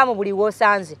kuzungazunga mu buli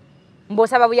woosanze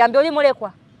mb'osaba buyambi oli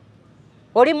mulekwa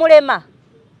oli mulema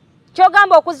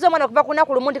kyogamba okuzza omwana okuva ku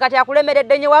lunaku lumu nti kati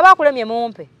akulemeredde nnyo waba akulemye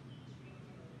mumpe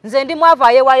nze ndi mwavu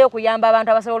ayeewaayo okuyamba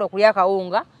abantu abasobola okulya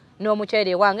akawunga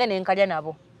n'omuceere wange nenkalya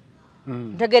nabo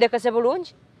ntegerekese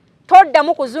bulungi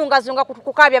toddamu kuzungazunga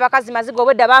kukaabya bakazi mazigo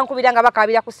obwedda bankubira nga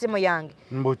bakaabira ku ssimu yange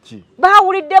mbuki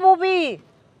baawulidde bubi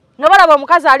nga balaba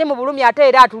omukazi ali mu bulumi ate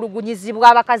era atulugunyizibwa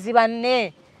abakazi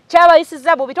banne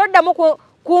kyabayisizza bubi toddamu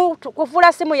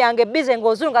kufuula ssimu yange bize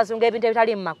ng'ozungazunga ebintu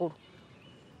ebitali mu makulu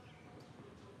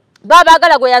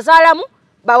babaagala gwe yazaalamu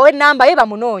bawe ennamba ye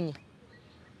bamunoonye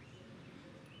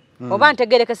oba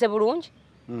ntegerekese bulungi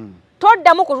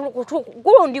toddamu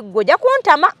gundi ggwe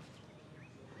kuntama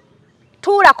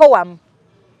tuulako wamu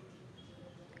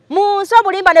mu nsi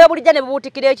obulimba ne bulijja ne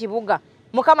bubuutikira ekibuga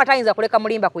mukama tayinza kuleka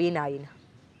mulimba kuyinaayina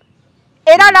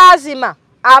era laazima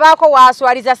abaako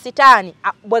waaswaliza sitaani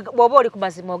bw'oba oli ku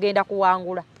mazima ogenda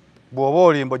kuwangula bw'oba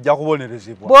olimba ojja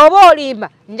kubonerezebwa bw'oba olimba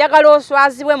njagala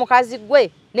oswazibwe mukazi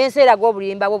gwe n'enseera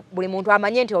g'obulimba buli muntu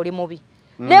amanye nti oli mubi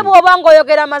ne bw'oba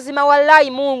ng'oyogera mazima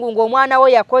wallahi mungu ng'omwana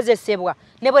we yakozesebwa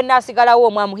ne bwe naasigalawo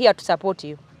omwamu here to support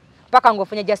you paka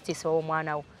ng'ofunye justice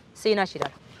w'omwana wo siina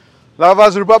kirala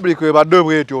Lovers Republic webadde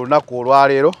bwetyo olunaku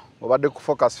olwaleero obadde ku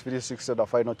Focus 360 the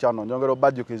final channel nyongera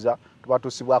obajjukiza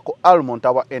tubatusibwako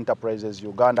Almontawa Enterprises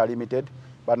Uganda Limited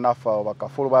bannaffe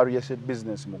bakafulu ba real estate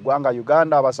business mu ggwanga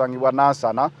Uganda abasangibwa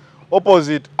Nansana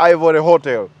opposite Ivory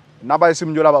Hotel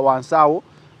nabayisimu njolaba wansaawo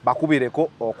bakubireko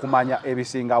okumanya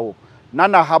ebisingawo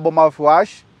Nana Herbal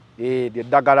Mouthwash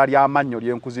eddagala ly'amannyo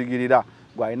lyenkuzigirira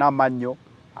gwalina amannyo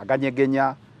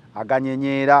aganyegenya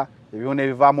aganyenyeera ebyona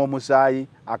ebivaamu omusaayi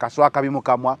akaswa akabi mu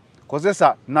kamwa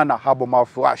kozesa Nana Herbal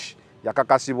Mouthwash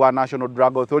yakakasibwa National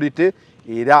Drug Authority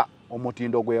era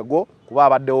omutindo gwego kuba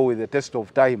abaddewo with the test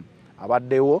of time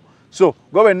abaddewo so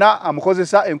gobena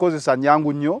amukozesa enkozesa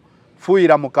nyangu nnyo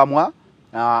fuuyira mu kamwa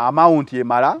amount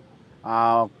emala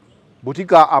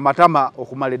butika amatama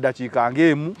okumala eddakiika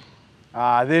ng'emu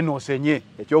then osenye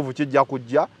ekyovu kijja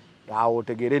kujja awo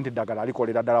tegere nti ddagala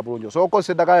likolera ddala bulungi so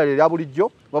okozesa eddagala lya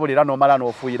bulijjo wabula era n'omala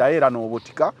n'ofuuyira era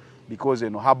n'obutika because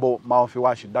eno Herbal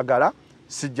Mouthwash ddagala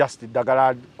si just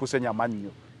ddagala kusenya mannyo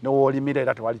n'owolimira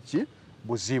era tewali ki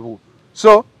buzibu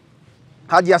so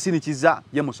Hajjat Kiza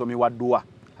ye musomi wa dduwa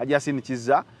Hajjat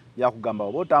Kiza yakugamba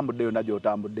oba otambuddeyo najjo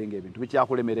otambudde ng'ebintu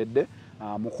bikyakulemeredde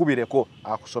mukubireko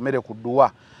akusomere ku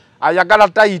dduwa ayagala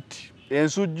tight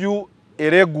ensujju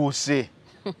ereguuse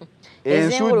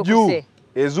ensujju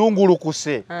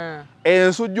ezungulukuse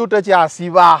ensujju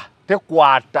tekyasiba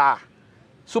tekwata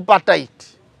super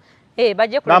tight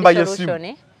bajje kulamba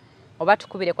solution oba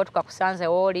tukubireko tukakusanze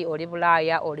oli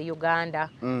Bulaaya oli Uganda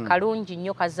kalungi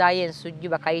nnyo kazaayo ensujju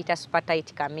bakayita super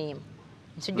tight kamimu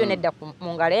ensujju nedda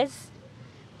mu ngalezi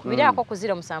kubirako ku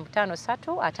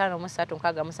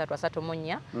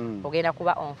 0753536334 ogenda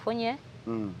kuba onfunye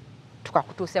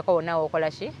tukakutuuseko wonna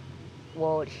okola ki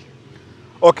woli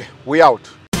okay we out